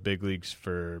starter in the big leagues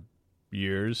for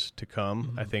years to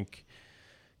come. I think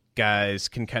guys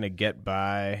can kind of get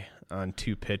by on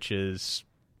 2 pitches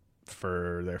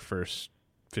for their first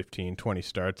 15, 20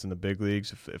 starts in the big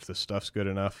leagues if the stuff's good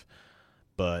enough.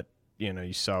 But,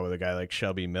 you saw with a guy like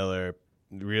Shelby Miller,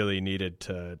 really needed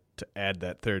to add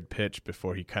that third pitch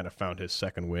before he kind of found his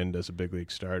second wind as a big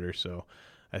league starter. So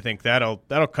I think that'll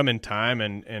come in time,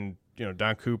 and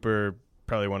Don Cooper,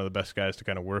 probably one of the best guys to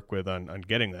kind of work with on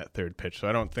getting that third pitch. So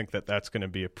I don't think that's going to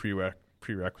be a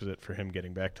prerequisite for him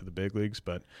getting back to the big leagues,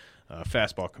 but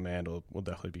fastball command will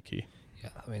definitely be key. Yeah,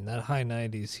 I mean, that high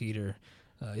 90s heater,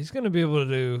 he's going to be able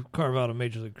to carve out a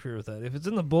major league career with that. If it's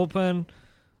in the bullpen,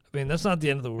 I mean, that's not the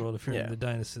end of the world if you're in the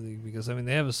Dynasty League, because, I mean,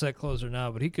 they have a set closer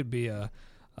now, but he could be a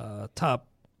top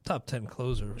 10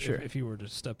 closer if he were to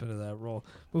step into that role.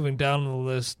 Moving down the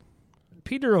list,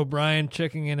 Peter O'Brien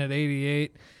checking in at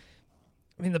 88.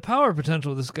 I mean, the power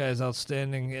potential of this guy is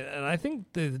outstanding, and I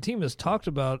think the team has talked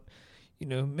about,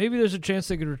 maybe there's a chance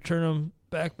they could return him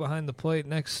back behind the plate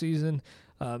next season.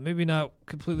 Maybe not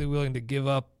completely willing to give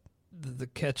up the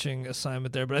catching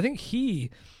assignment there, but I think he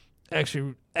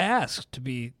actually asked to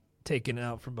be taken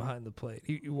out from behind the plate.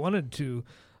 He wanted to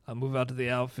move out to the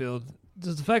outfield.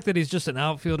 Does the fact that he's just an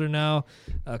outfielder now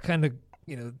kind of,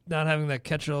 not having that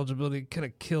catcher eligibility kind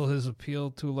of kill his appeal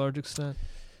to a large extent?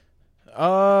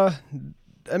 I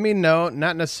mean, no,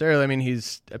 not necessarily. I mean,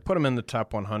 I put him in the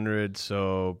top 100,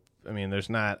 so, I mean, there's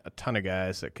not a ton of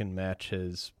guys that can match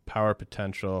his power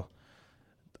potential.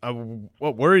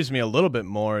 What worries me a little bit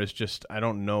more is just I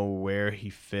don't know where he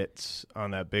fits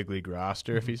on that big league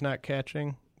roster if he's not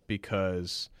catching,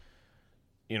 because,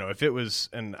 if it was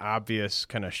an obvious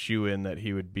kind of shoe-in that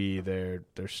he would be their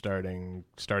starting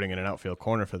in an outfield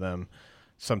corner for them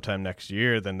sometime next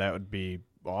year, then that would be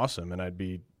awesome, and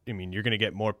you're going to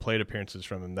get more plate appearances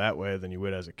from him that way than you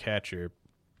would as a catcher.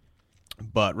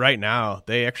 But right now,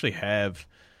 they actually have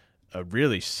a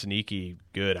really sneaky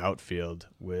good outfield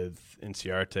with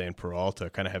Inciarte and Peralta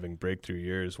kind of having breakthrough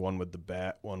years, one with the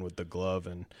bat, one with the glove.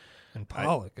 And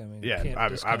Pollock,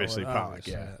 obviously Pollock,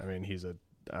 I mean, he's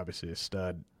obviously a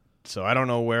stud. So I don't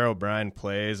know where O'Brien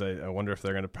plays. I wonder if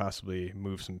they're going to possibly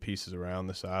move some pieces around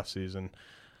this offseason.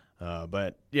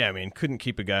 But, yeah, I mean, couldn't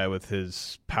keep a guy with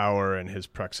his power and his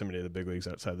proximity to the big leagues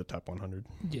outside the top 100.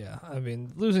 Yeah, I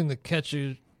mean, losing the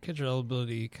catcher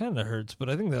eligibility kind of hurts, but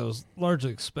I think that was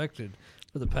largely expected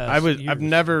for the past years. I've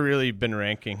never really been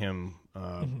ranking him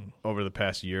over the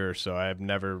past year or so. I've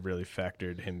never really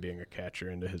factored him being a catcher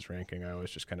into his ranking. I always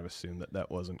just kind of assumed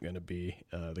that wasn't going to be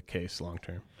the case long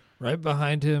term. Right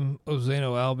behind him,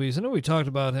 Ozeno Albies. I know we talked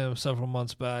about him several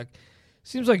months back.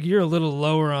 Seems like you're a little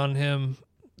lower on him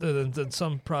than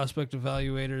some prospect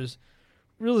evaluators.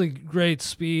 Really great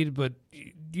speed, but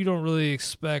you don't really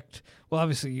expect. Well,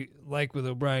 obviously, like with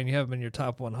O'Brien, you have him in your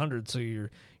top 100, so you're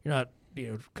not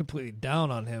completely down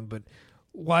on him. But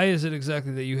why is it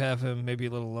exactly that you have him maybe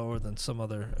a little lower than some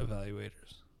other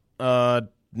evaluators?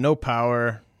 No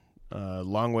power,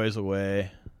 long ways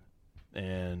away,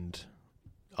 and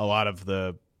a lot of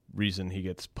the reason he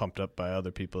gets pumped up by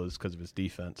other people is because of his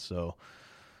defense. So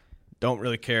don't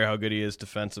really care how good he is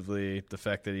defensively. The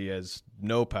fact that he has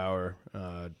no power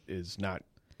is not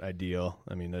ideal.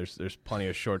 I mean, there's plenty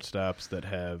of shortstops that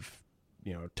have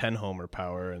 10 homer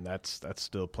power, and that's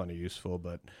still plenty useful.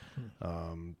 But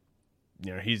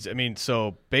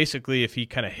so basically, if he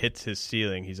kind of hits his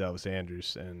ceiling, he's Elvis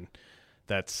Andrus, and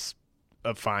that's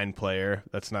a fine player.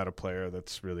 That's not a player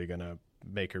that's really gonna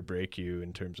make or break you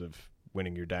in terms of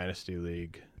winning your dynasty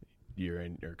league year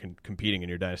in, or competing in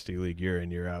your dynasty league year in,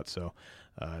 year out. So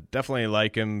definitely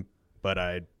like him, but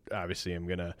I obviously am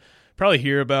going to probably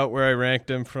hear about where I ranked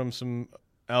him from some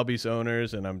Albies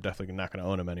owners, and I'm definitely not going to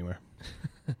own him anywhere.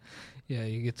 Yeah,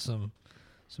 you get some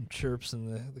chirps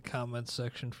in the comments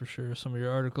section for sure, some of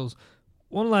your articles.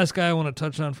 One last guy I want to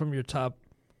touch on from your top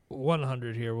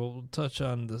 100 here. We'll touch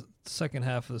on the second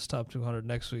half of this top 200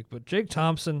 next week, but Jake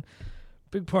Thompson,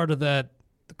 big part of that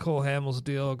Cole Hamels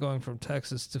deal going from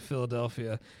Texas to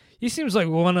Philadelphia. He seems like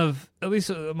one of, at least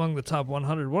among the top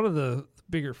 100, one of the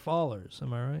bigger fallers.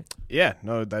 Am I right? Yeah,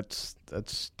 no, that's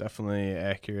definitely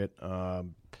accurate.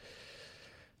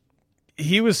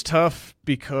 He was tough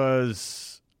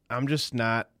because I'm just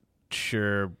not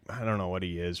sure. I don't know what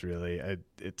he is really.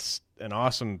 It's an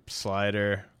awesome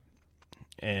slider,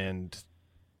 and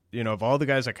of all the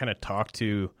guys I kind of talked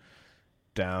to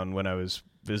down when I was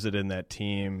visiting that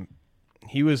team,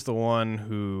 he was the one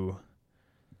who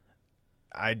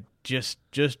I just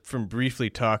from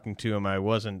briefly talking to him, I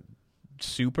wasn't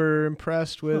super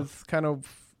impressed with kind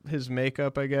of his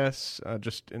makeup, I guess.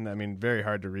 Very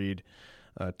hard to read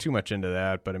too much into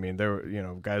that. But, I mean, there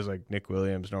were, guys like Nick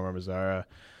Williams, Norman Mazzara,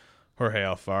 Jorge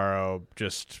Alfaro,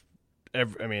 just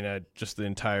the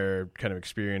entire kind of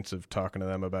experience of talking to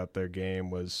them about their game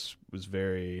was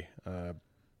very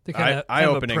They kind of eye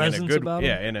opening have a presence in a good about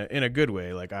yeah, them. in a good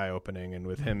way, like eye opening. And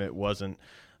with him, it wasn't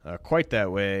quite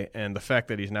that way. And the fact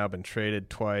that he's now been traded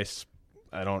twice,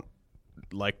 I don't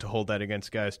like to hold that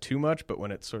against guys too much, but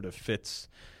when it sort of fits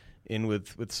in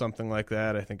with something like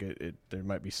that, I think there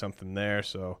might be something there.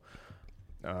 So,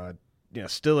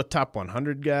 still a top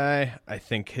 100 guy. I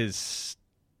think he's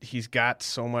got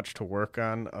so much to work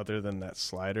on other than that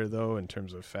slider, though, in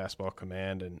terms of fastball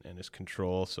command and his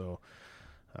control. So,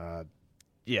 I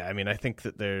think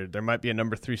that there might be a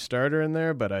number 3 starter in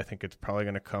there, but I think it's probably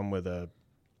going to come with an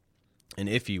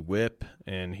iffy whip,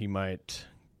 and he might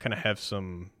kind of have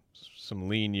some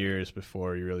lean years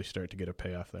before you really start to get a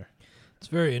payoff there. It's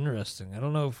very interesting. I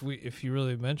don't know if you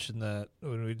really mentioned that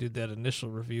when we did that initial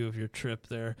review of your trip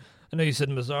there. I know you said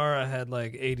Mazzara had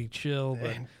like 80 chill,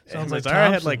 but sounds like Mazzara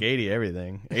Thompson had like 80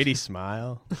 everything. 80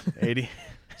 smile, 80.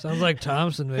 Sounds like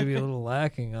Thompson maybe a little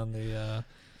lacking on the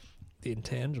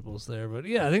intangibles there. But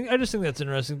yeah, I just think that's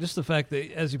interesting. Just the fact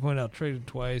that, as you point out, traded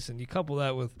twice, and you couple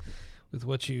that with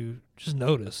what you just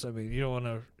noticed. I mean, you don't want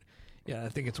to. Yeah, I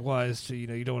think it's wise to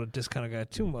you don't want to discount a guy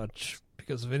too much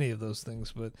because of any of those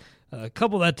things, but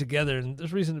couple that together, and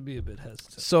there's reason to be a bit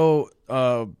hesitant. So,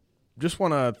 just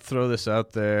want to throw this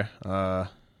out there.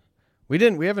 We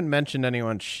haven't mentioned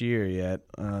anyone Shear yet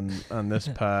on this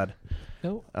pod.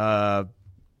 Nope.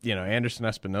 Anderson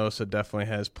Espinosa definitely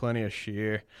has plenty of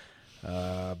Shear.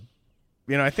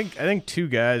 I think 2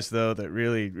 guys though that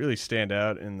really stand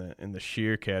out in the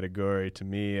Shear category to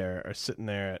me are sitting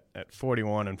there at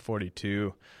 41 and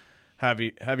 42.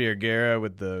 Javier Guerra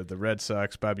with the Red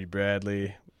Sox, Bobby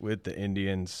Bradley with the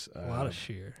Indians. A lot of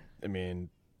Shear. I mean,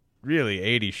 really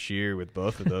 80 Shear with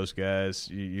both of those guys.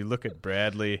 You look at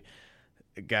Bradley,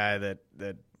 a guy that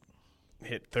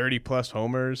hit 30-plus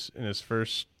homers in his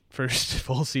first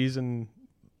full season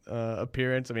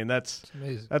appearance. I mean, that's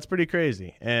amazing. That's pretty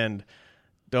crazy. And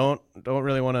don't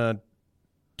really want to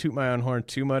toot my own horn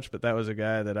too much, but that was a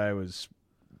guy that I was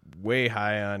way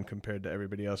high on compared to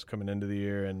everybody else coming into the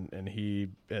year, and he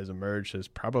has emerged as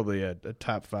probably a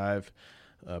top 5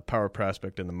 power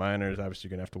prospect in the minors. Obviously,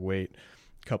 you're going to have to wait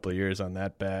a couple of years on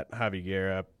that bat. Javi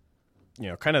Guerra,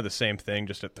 kind of the same thing,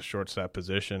 just at the shortstop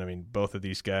position. I mean, both of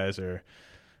these guys are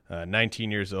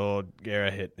 19 years old.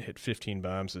 Guerra hit 15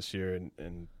 bombs this year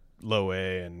in low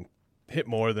A and hit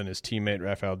more than his teammate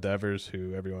Rafael Devers,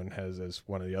 who everyone has as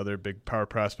one of the other big power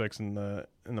prospects in the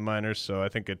minors. So I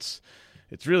think it's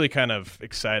really kind of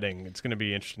exciting. It's going to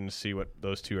be interesting to see what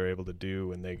those 2 are able to do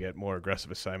when they get more aggressive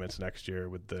assignments next year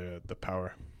with the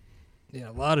power. Yeah,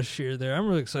 a lot of Shear there. I'm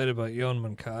really excited about Yoan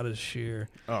Moncada's Shear.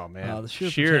 Oh, man. The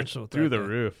sheer potential through the guy.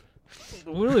 roof.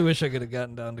 I really wish I could have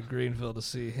gotten down to Greenville to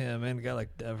see him and a guy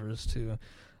like Devers, too.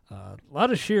 A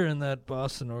lot of Shear in that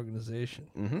Boston organization.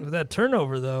 Mm-hmm. With that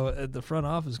turnover, though, at the front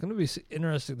office, it's going to be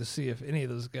interesting to see if any of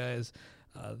those guys,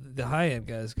 the high-end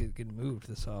guys, get moved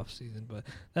this offseason. But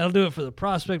that'll do it for the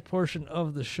prospect portion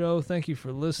of the show. Thank you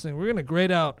for listening. We're going to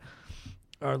grade out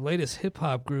our latest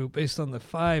hip-hop group based on the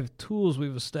 5 tools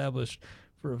we've established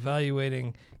for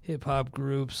evaluating hip-hop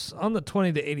groups on the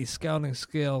 20 to 80 scouting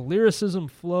scale: lyricism,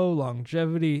 flow,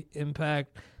 longevity,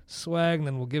 impact, swag, and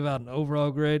then we'll give out an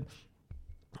overall grade.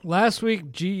 Last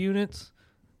week, G Unit,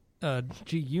 not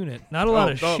a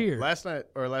lot of Shear. Last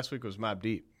week was Mobb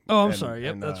Deep. Oh, I'm sorry.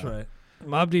 Yep, that's right.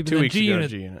 Mobb Deep. 2 weeks G ago, Unit.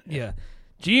 G Unit. Yeah.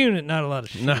 G Unit, not a lot of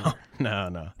Shear.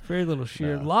 No. Very little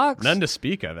Shear. No. Locks. None to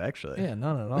speak of, actually. Yeah,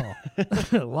 none at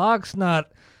all. Locks,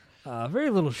 not very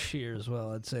little Shear as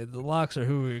well, I'd say. The Locks are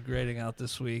who we're grading out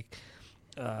this week.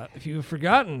 If you've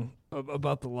forgotten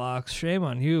about the Locks, shame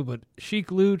on you, but Sheik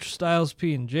Luch, Styles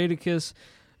P, and Jadakiss,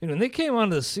 when they came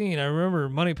onto the scene, I remember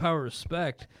Money, Power,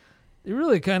 Respect, they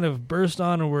really kind of burst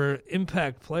on and were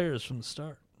impact players from the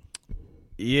start.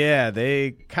 Yeah,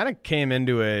 they kind of came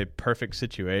into a perfect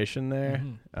situation there.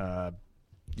 Mm-hmm.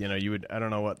 I don't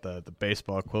know what the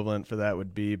baseball equivalent for that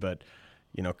would be, but,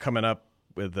 coming up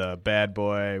with Bad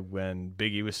Boy when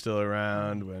Biggie was still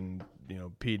around, when,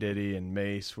 P. Diddy and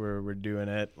Mace were doing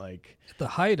it, like at the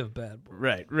height of Bad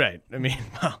Boy. Right. I mean,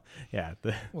 yeah.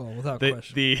 Without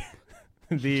question.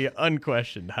 The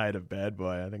unquestioned height of Bad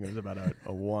Boy, I think it was about a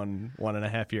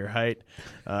 1.5 year height.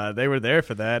 They were there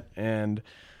for that, and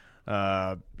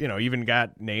even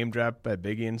got name dropped by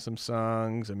Biggie in some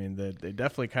songs. I mean, they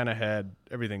definitely kind of had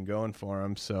everything going for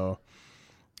them. So,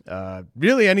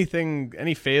 really, any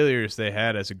failures they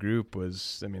had as a group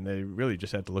was, they really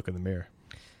just had to look in the mirror.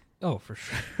 Oh, for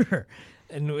sure.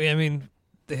 And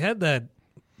they had that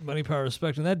Money, Power,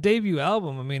 Respect, and that debut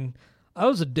album. I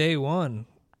was a day one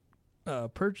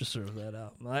purchaser of that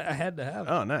album. I had to have it.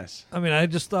 Oh, nice. I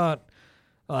just thought,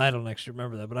 Well, I don't actually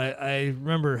remember that, but I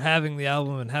remember having the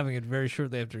album and having it very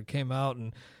shortly after it came out,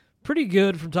 and pretty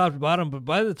good from top to bottom. But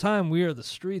by the time We Are the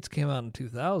Streets came out in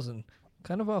 2000,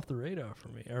 kind of off the radar for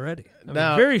me already.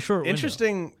 Now, very short window.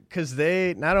 Interesting, because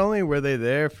they not only were they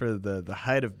there for the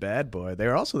height of Bad Boy, they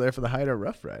were also there for the height of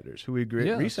Rough Riders, who we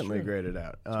recently graded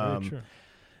out. Very true.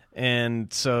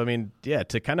 And so, I mean, yeah,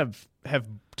 to kind of have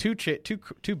two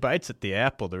bites at the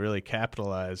apple to really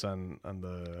capitalize on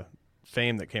the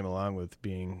fame that came along with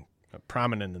being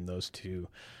prominent in those two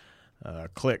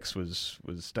clicks was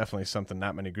definitely something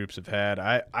not many groups have had.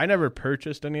 I never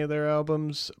purchased any of their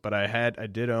albums, but I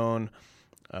did own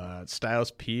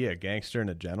Styles P, A Gangster and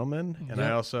a Gentleman, and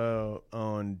I also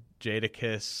owned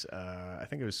Jadakiss. I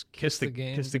think it was Kiss the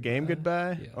Game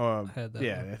Goodbye. Yeah, I had that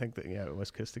one. I think it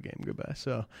was Kiss the Game Goodbye.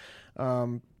 So,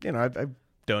 I've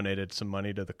donated some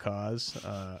money to the cause.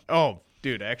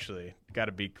 Dude, actually, got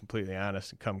to be completely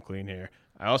honest and come clean here.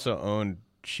 I also owned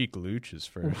Chic Luch's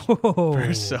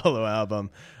first solo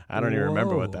album. I don't even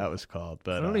remember what that was called,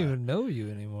 but I don't even know you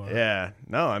anymore. Yeah,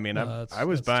 no, I mean, I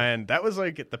was buying. That was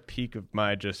like at the peak of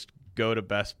my just go to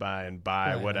Best Buy and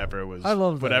buy whatever was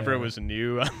was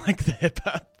new on like the hip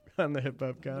hop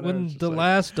counter. When The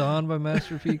Last Dawn by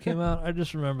Master P came out, I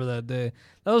just remember that day.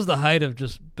 That was the height of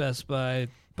just Best Buy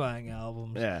buying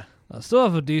albums. Yeah, I still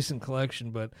have a decent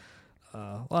collection, but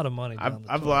a lot of money.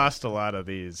 I've lost a lot of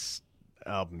these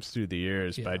albums through the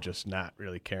years by just not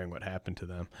really caring what happened to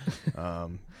them.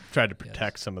 Tried to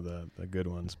protect some of the good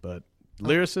ones, but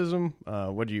lyricism,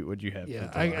 what do you have? Yeah,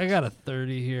 I got a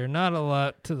 30 here. Not a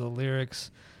lot to the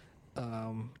lyrics.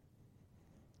 I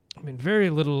mean, very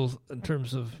little in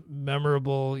terms of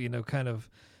memorable, kind of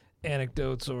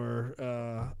anecdotes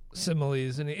or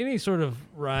similes, and any sort of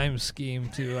rhyme scheme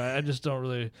too. I just don't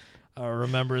really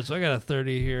remember it. So I got a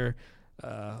 30 here.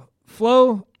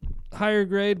 Flow, higher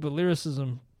grade, but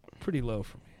lyricism, pretty low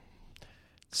for me.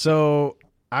 So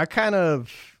I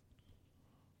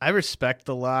respect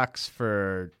the Lox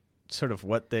for sort of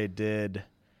what they did.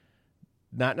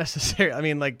 Not necessarily. I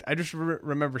mean, like, I just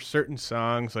remember certain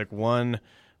songs, like one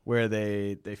where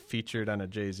they featured on a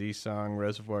Jay-Z song,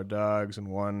 Reservoir Dogs, and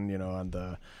one, on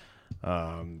the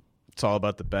It's All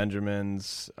About the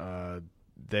Benjamins.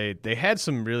 They had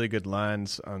some really good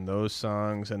lines on those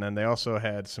songs, and then they also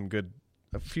had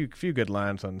a few good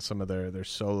lines on some of their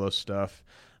solo stuff.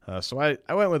 So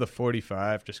I went with a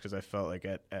 45 just because I felt like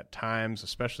at times,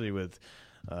 especially with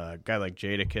a guy like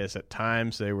Jadakiss, at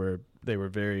times they were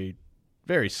very,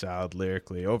 very solid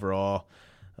lyrically. Overall,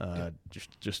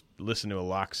 just listen to a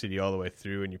Lock City all the way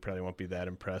through, and you probably won't be that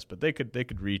impressed. But they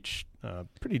could reach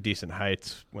pretty decent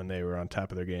heights when they were on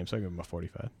top of their game. So I give them a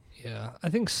 45. Yeah, I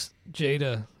think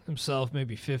Jada himself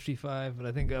maybe 55, but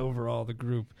I think overall the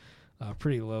group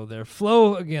pretty low there.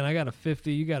 Flow, again, I got a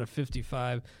 50. You got a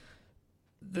 55.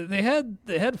 They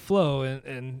had flow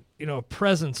and a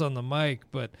presence on the mic,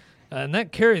 but and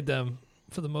that carried them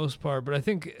for the most part. But I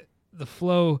think the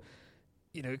flow,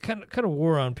 kind of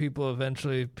wore on people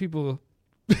eventually. People,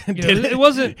 it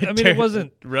wasn't. I mean, it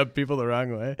wasn't rub people the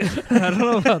wrong way. I don't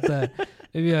know about that.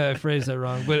 Maybe I phrased that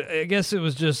wrong, but I guess it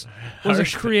was just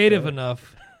wasn't creative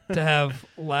enough to have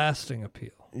lasting appeal.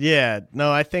 Yeah,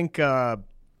 no, I think I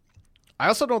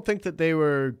also don't think that they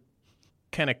were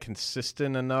kind of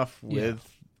consistent enough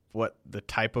with what the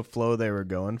type of flow they were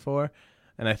going for,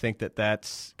 and I think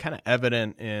that's kind of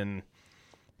evident in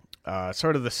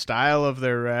sort of the style of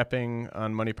their rapping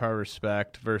on Money, Power,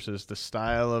 Respect versus the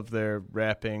style of their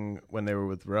rapping when they were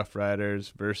with Rough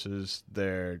Riders versus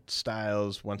their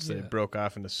styles once they broke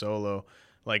off into solo.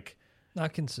 Like,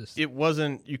 not consistent. It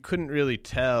wasn't, you couldn't really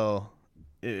tell.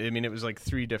 I mean, it was like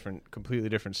three completely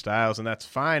different styles, and that's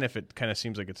fine if it kind of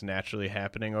seems like it's naturally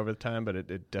happening over the time, but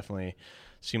it definitely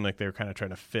seemed like they were kind of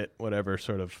trying to fit whatever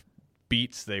sort of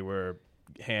beats they were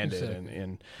handed. Exactly.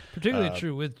 And particularly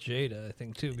true with Jada, I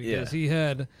think, too, because he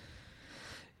had,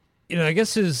 I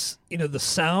guess his, the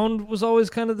sound was always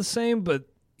kind of the same, but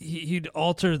he'd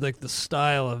alter like the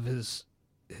style of his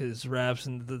raps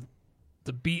and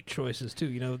the beat choices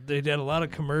too. They had a lot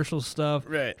of commercial stuff.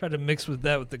 Right. Tried to mix with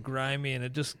that with the grimy, and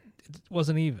it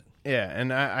wasn't even. Yeah,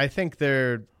 and I think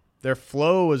their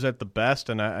flow was at the best,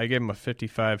 and I gave them a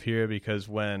 55 here because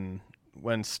when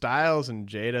Styles and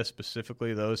Jada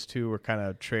specifically, those two were kind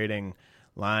of trading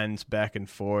lines back and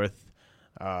forth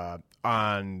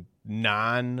on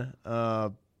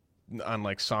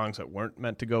like songs that weren't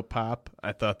meant to go pop.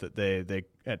 I thought that they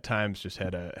at times just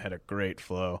had a great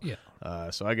flow. Yeah.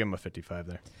 So I give them a 55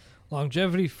 there.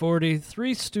 Longevity 40,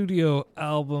 3 studio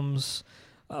albums.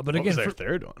 But what again, was their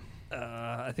third one?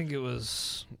 I think it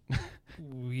was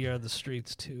We Are the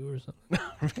Streets 2 or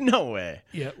something. No way.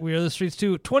 Yeah, We Are the Streets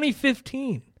 2,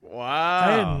 2015. Wow.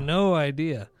 I had no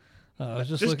idea. I was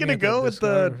just gonna at go with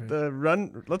discography. the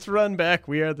run. Let's run back.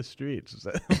 We Are the Streets. Is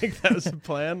that, that was the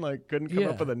plan? Like, couldn't come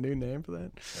up with a new name for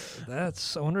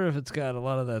that. I wonder if it's got a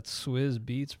lot of that Swizz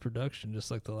Beats production, just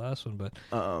like the last one. But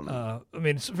I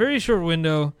mean, it's a very short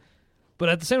window. But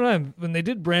at the same time, when they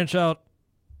did branch out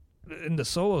into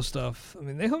solo stuff, I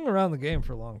mean, they hung around the game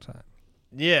for a long time.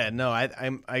 Yeah, no, I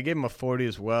gave them a 40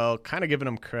 as well. Kind of giving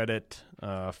them credit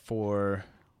for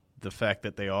the fact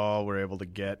that they all were able to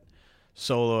get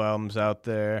solo albums out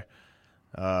there.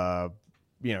 Got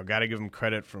to give them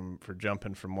credit for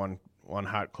jumping from one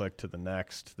hot click to the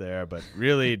next there. But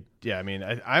really, yeah, I mean,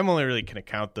 I'm only really can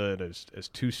count that as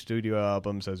 2 studio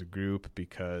albums as a group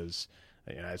because,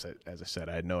 as I said,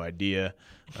 I had no idea,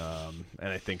 and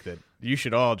I think that you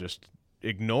should all just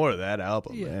ignore that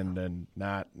album and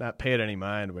not pay it any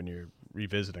mind when you're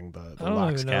revisiting the I don't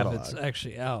Locks even know catalog. if it's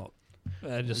actually out.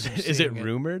 I just Is it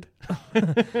rumored?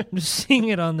 I'm just seeing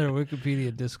it on their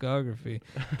Wikipedia discography,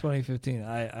 2015.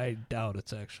 I doubt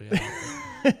it's actually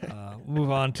out. Move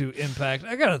on to Impact.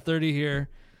 I got a 30 here.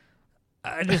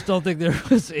 I just don't think there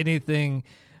was anything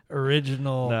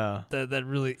original that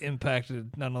really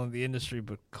impacted not only the industry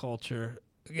but culture.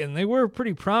 Again, they were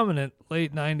pretty prominent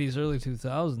late 90s, early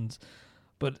 2000s,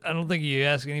 but I don't think you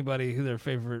ask anybody who their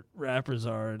favorite rappers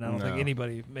are, and I don't think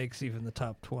anybody makes even the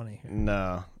top 20 here.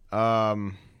 No.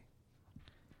 I'm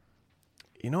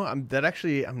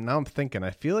thinking.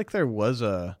 I feel like there was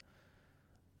a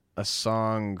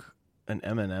song, an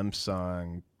Eminem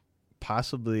song,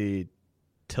 possibly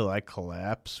 "Till I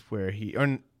Collapse," where he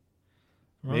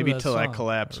maybe "Till I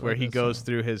Collapse," where he goes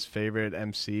through his favorite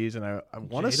MCs, and I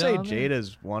want to say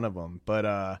Jada's one of them, but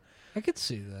I could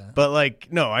see that. But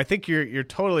no, I think you're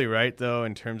totally right though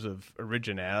in terms of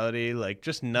originality. Like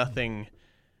just nothing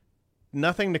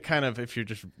to kind of, if you're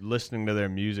just listening to their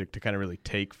music, to kind of really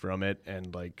take from it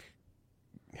and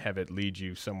have it lead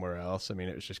you somewhere else. I mean,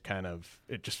 it was just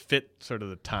it just fit sort of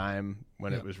the time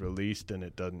when it was released, and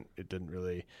it didn't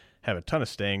really have a ton of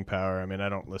staying power. I mean, I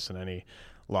don't listen to any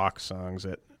Lock songs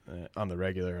on the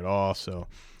regular at all, so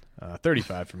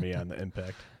 35 for me on the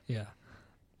Impact. Yeah.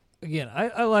 Again,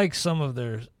 I like some of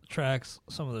their tracks,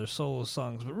 some of their solo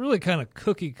songs, but really kind of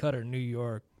cookie cutter New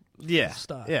York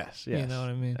style. Yes. You know what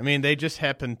I mean? I mean, they just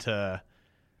happened to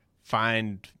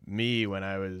find me when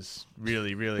I was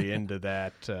really, really into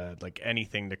that,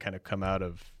 anything to kind of come out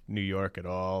of New York at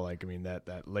all. I mean,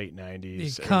 that late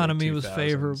 90s. The economy was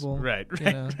favorable. Right.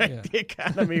 Yeah. The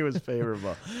economy was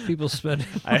favorable. People spending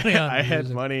money on I had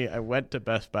music. money. I went to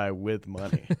Best Buy with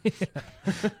money.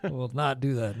 I will not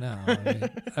do that now. I mean,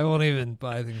 I won't even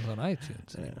buy things on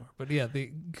iTunes anymore. But yeah,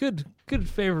 the good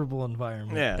favorable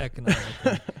environment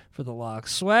economically for the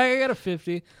Locks. Swag, I got a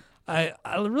 50. I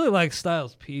really like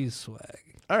Styles P's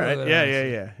swag. All right.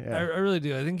 Yeah. I really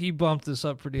do. I think he bumped this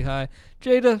up pretty high.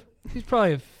 Jada, he's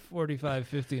probably a 45,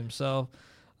 50 himself.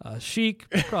 Chic,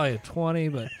 probably a 20,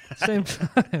 but same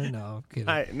time, no, I'm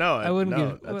kidding. I wouldn't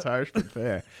give that's harsh but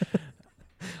fair.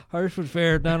 Harsh but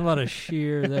fair, not a lot of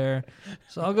sheer there.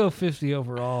 So I'll go 50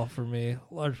 overall for me,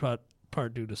 large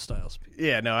part due to Styles P.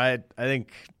 Yeah, no, I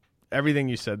think everything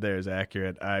you said there is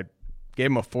accurate. I gave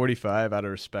him a 45 out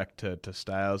of respect to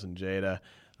Styles and Jada.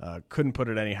 Couldn't put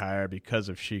it any higher because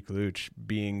of Sheek Louch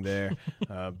being there.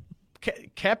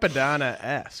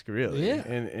 Capadonna-esque, really,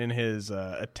 in his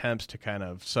attempts to kind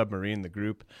of submarine the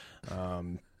group.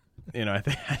 I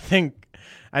think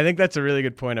that's a really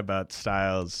good point about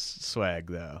Styles' swag,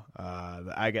 though.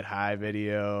 The "I Get High"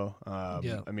 video.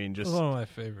 I mean, just one of my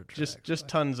favorite tracks. Just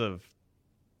tons of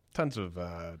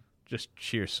just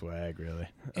sheer swag, really.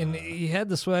 And he had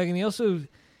the swag, and he also,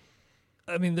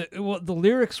 I mean, the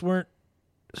lyrics weren't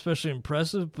especially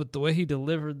impressive, but the way he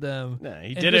delivered them,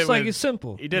 he did it it's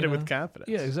simple. He did it with confidence.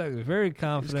 Yeah, exactly. Very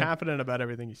confident. He was confident about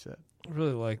everything he said.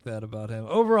 Really like that about him.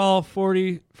 Overall,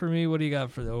 40 for me. What do you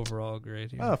got for the overall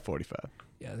grade here? 45.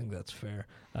 Yeah, I think that's fair.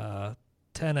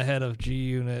 10 ahead of G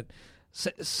Unit.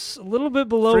 A little bit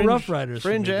below Rough Riders.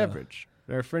 Fringe average.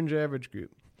 They're a fringe average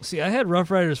group. See, I had Rough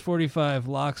Riders 45,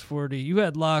 Locks 40. You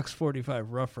had Locks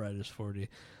 45, Rough Riders 40.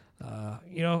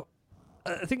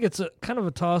 I think it's a kind of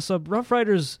a toss-up. Rough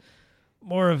Riders,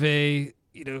 more of a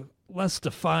less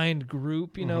defined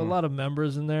group. A lot of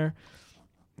members in there.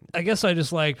 I guess I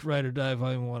just liked Ride or Die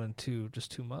Volume 1 and 2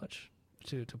 just too much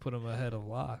to put them ahead of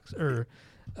Locks, or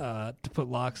to put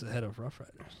Locks ahead of Rough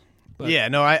Riders. But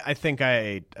I think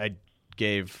I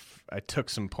took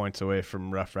some points away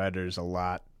from Rough Riders a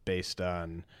lot based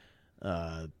on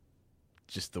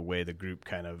just the way the group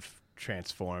kind of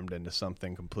transformed into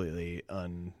something completely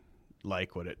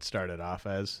like what it started off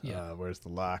as. Yeah. Whereas the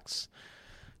Locks,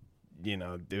 it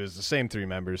was the same three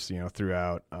members,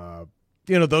 throughout.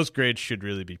 Those grades should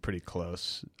really be pretty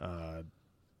close.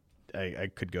 I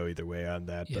could go either way on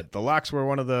that, but the Locks were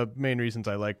one of the main reasons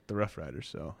I liked the Rough Riders.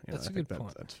 So that's a good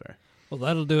point. That's fair. Well,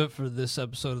 that'll do it for this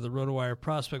episode of the RotoWire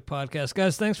Prospect Podcast.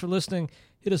 Guys, thanks for listening.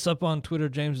 Hit us up on Twitter.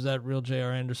 James is at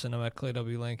RealJRAnderson. I'm at Clay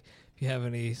W. Link. If you have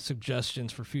any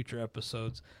suggestions for future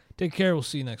episodes, take care. We'll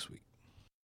see you next week.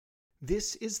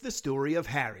 This is the story of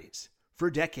Harry's. For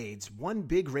decades, one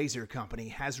big razor company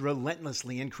has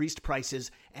relentlessly increased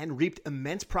prices and reaped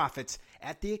immense profits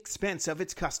at the expense of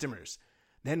its customers.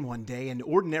 Then one day, an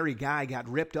ordinary guy got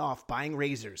ripped off buying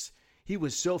razors. He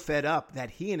was so fed up that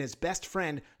he and his best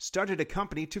friend started a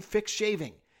company to fix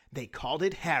shaving. They called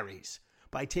it Harry's.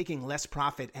 By taking less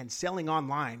profit and selling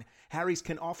online, Harry's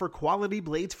can offer quality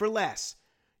blades for less.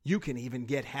 You can even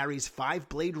get Harry's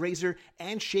 5-blade razor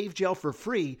and shave gel for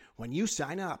free when you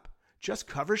sign up. Just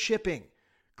cover shipping.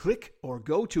 Click or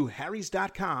go to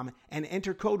harrys.com and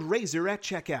enter code RAZOR at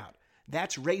checkout.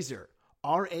 That's RAZOR,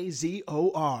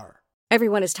 R-A-Z-O-R.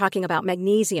 Everyone is talking about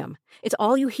magnesium. It's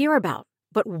all you hear about.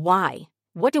 But why?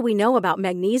 What do we know about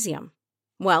magnesium?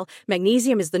 Well,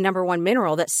 magnesium is the number one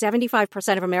mineral that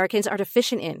 75% of Americans are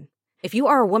deficient in. If you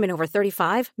are a woman over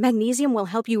 35, magnesium will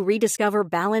help you rediscover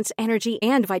balance, energy,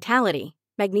 and vitality.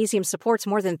 Magnesium supports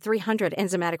more than 300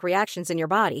 enzymatic reactions in your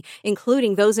body,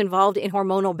 including those involved in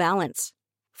hormonal balance.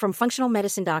 From functional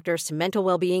medicine doctors to mental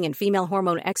well-being and female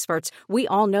hormone experts, we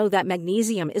all know that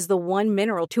magnesium is the one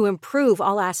mineral to improve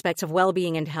all aspects of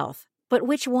well-being and health. But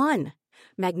which one?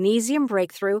 Magnesium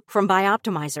Breakthrough from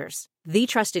Bioptimizers, the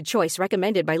trusted choice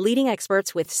recommended by leading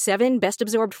experts with 7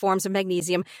 best-absorbed forms of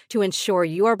magnesium to ensure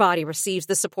your body receives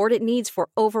the support it needs for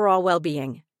overall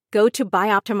well-being. Go to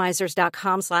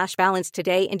bioptimizers.com/balance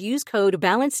today and use code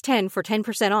BALANCE10 for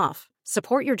 10% off.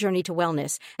 Support your journey to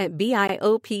wellness at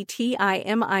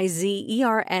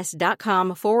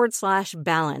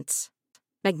bioptimizers.com/balance.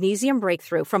 Magnesium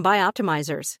Breakthrough from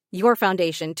Bioptimizers, your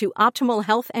foundation to optimal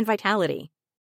health and vitality.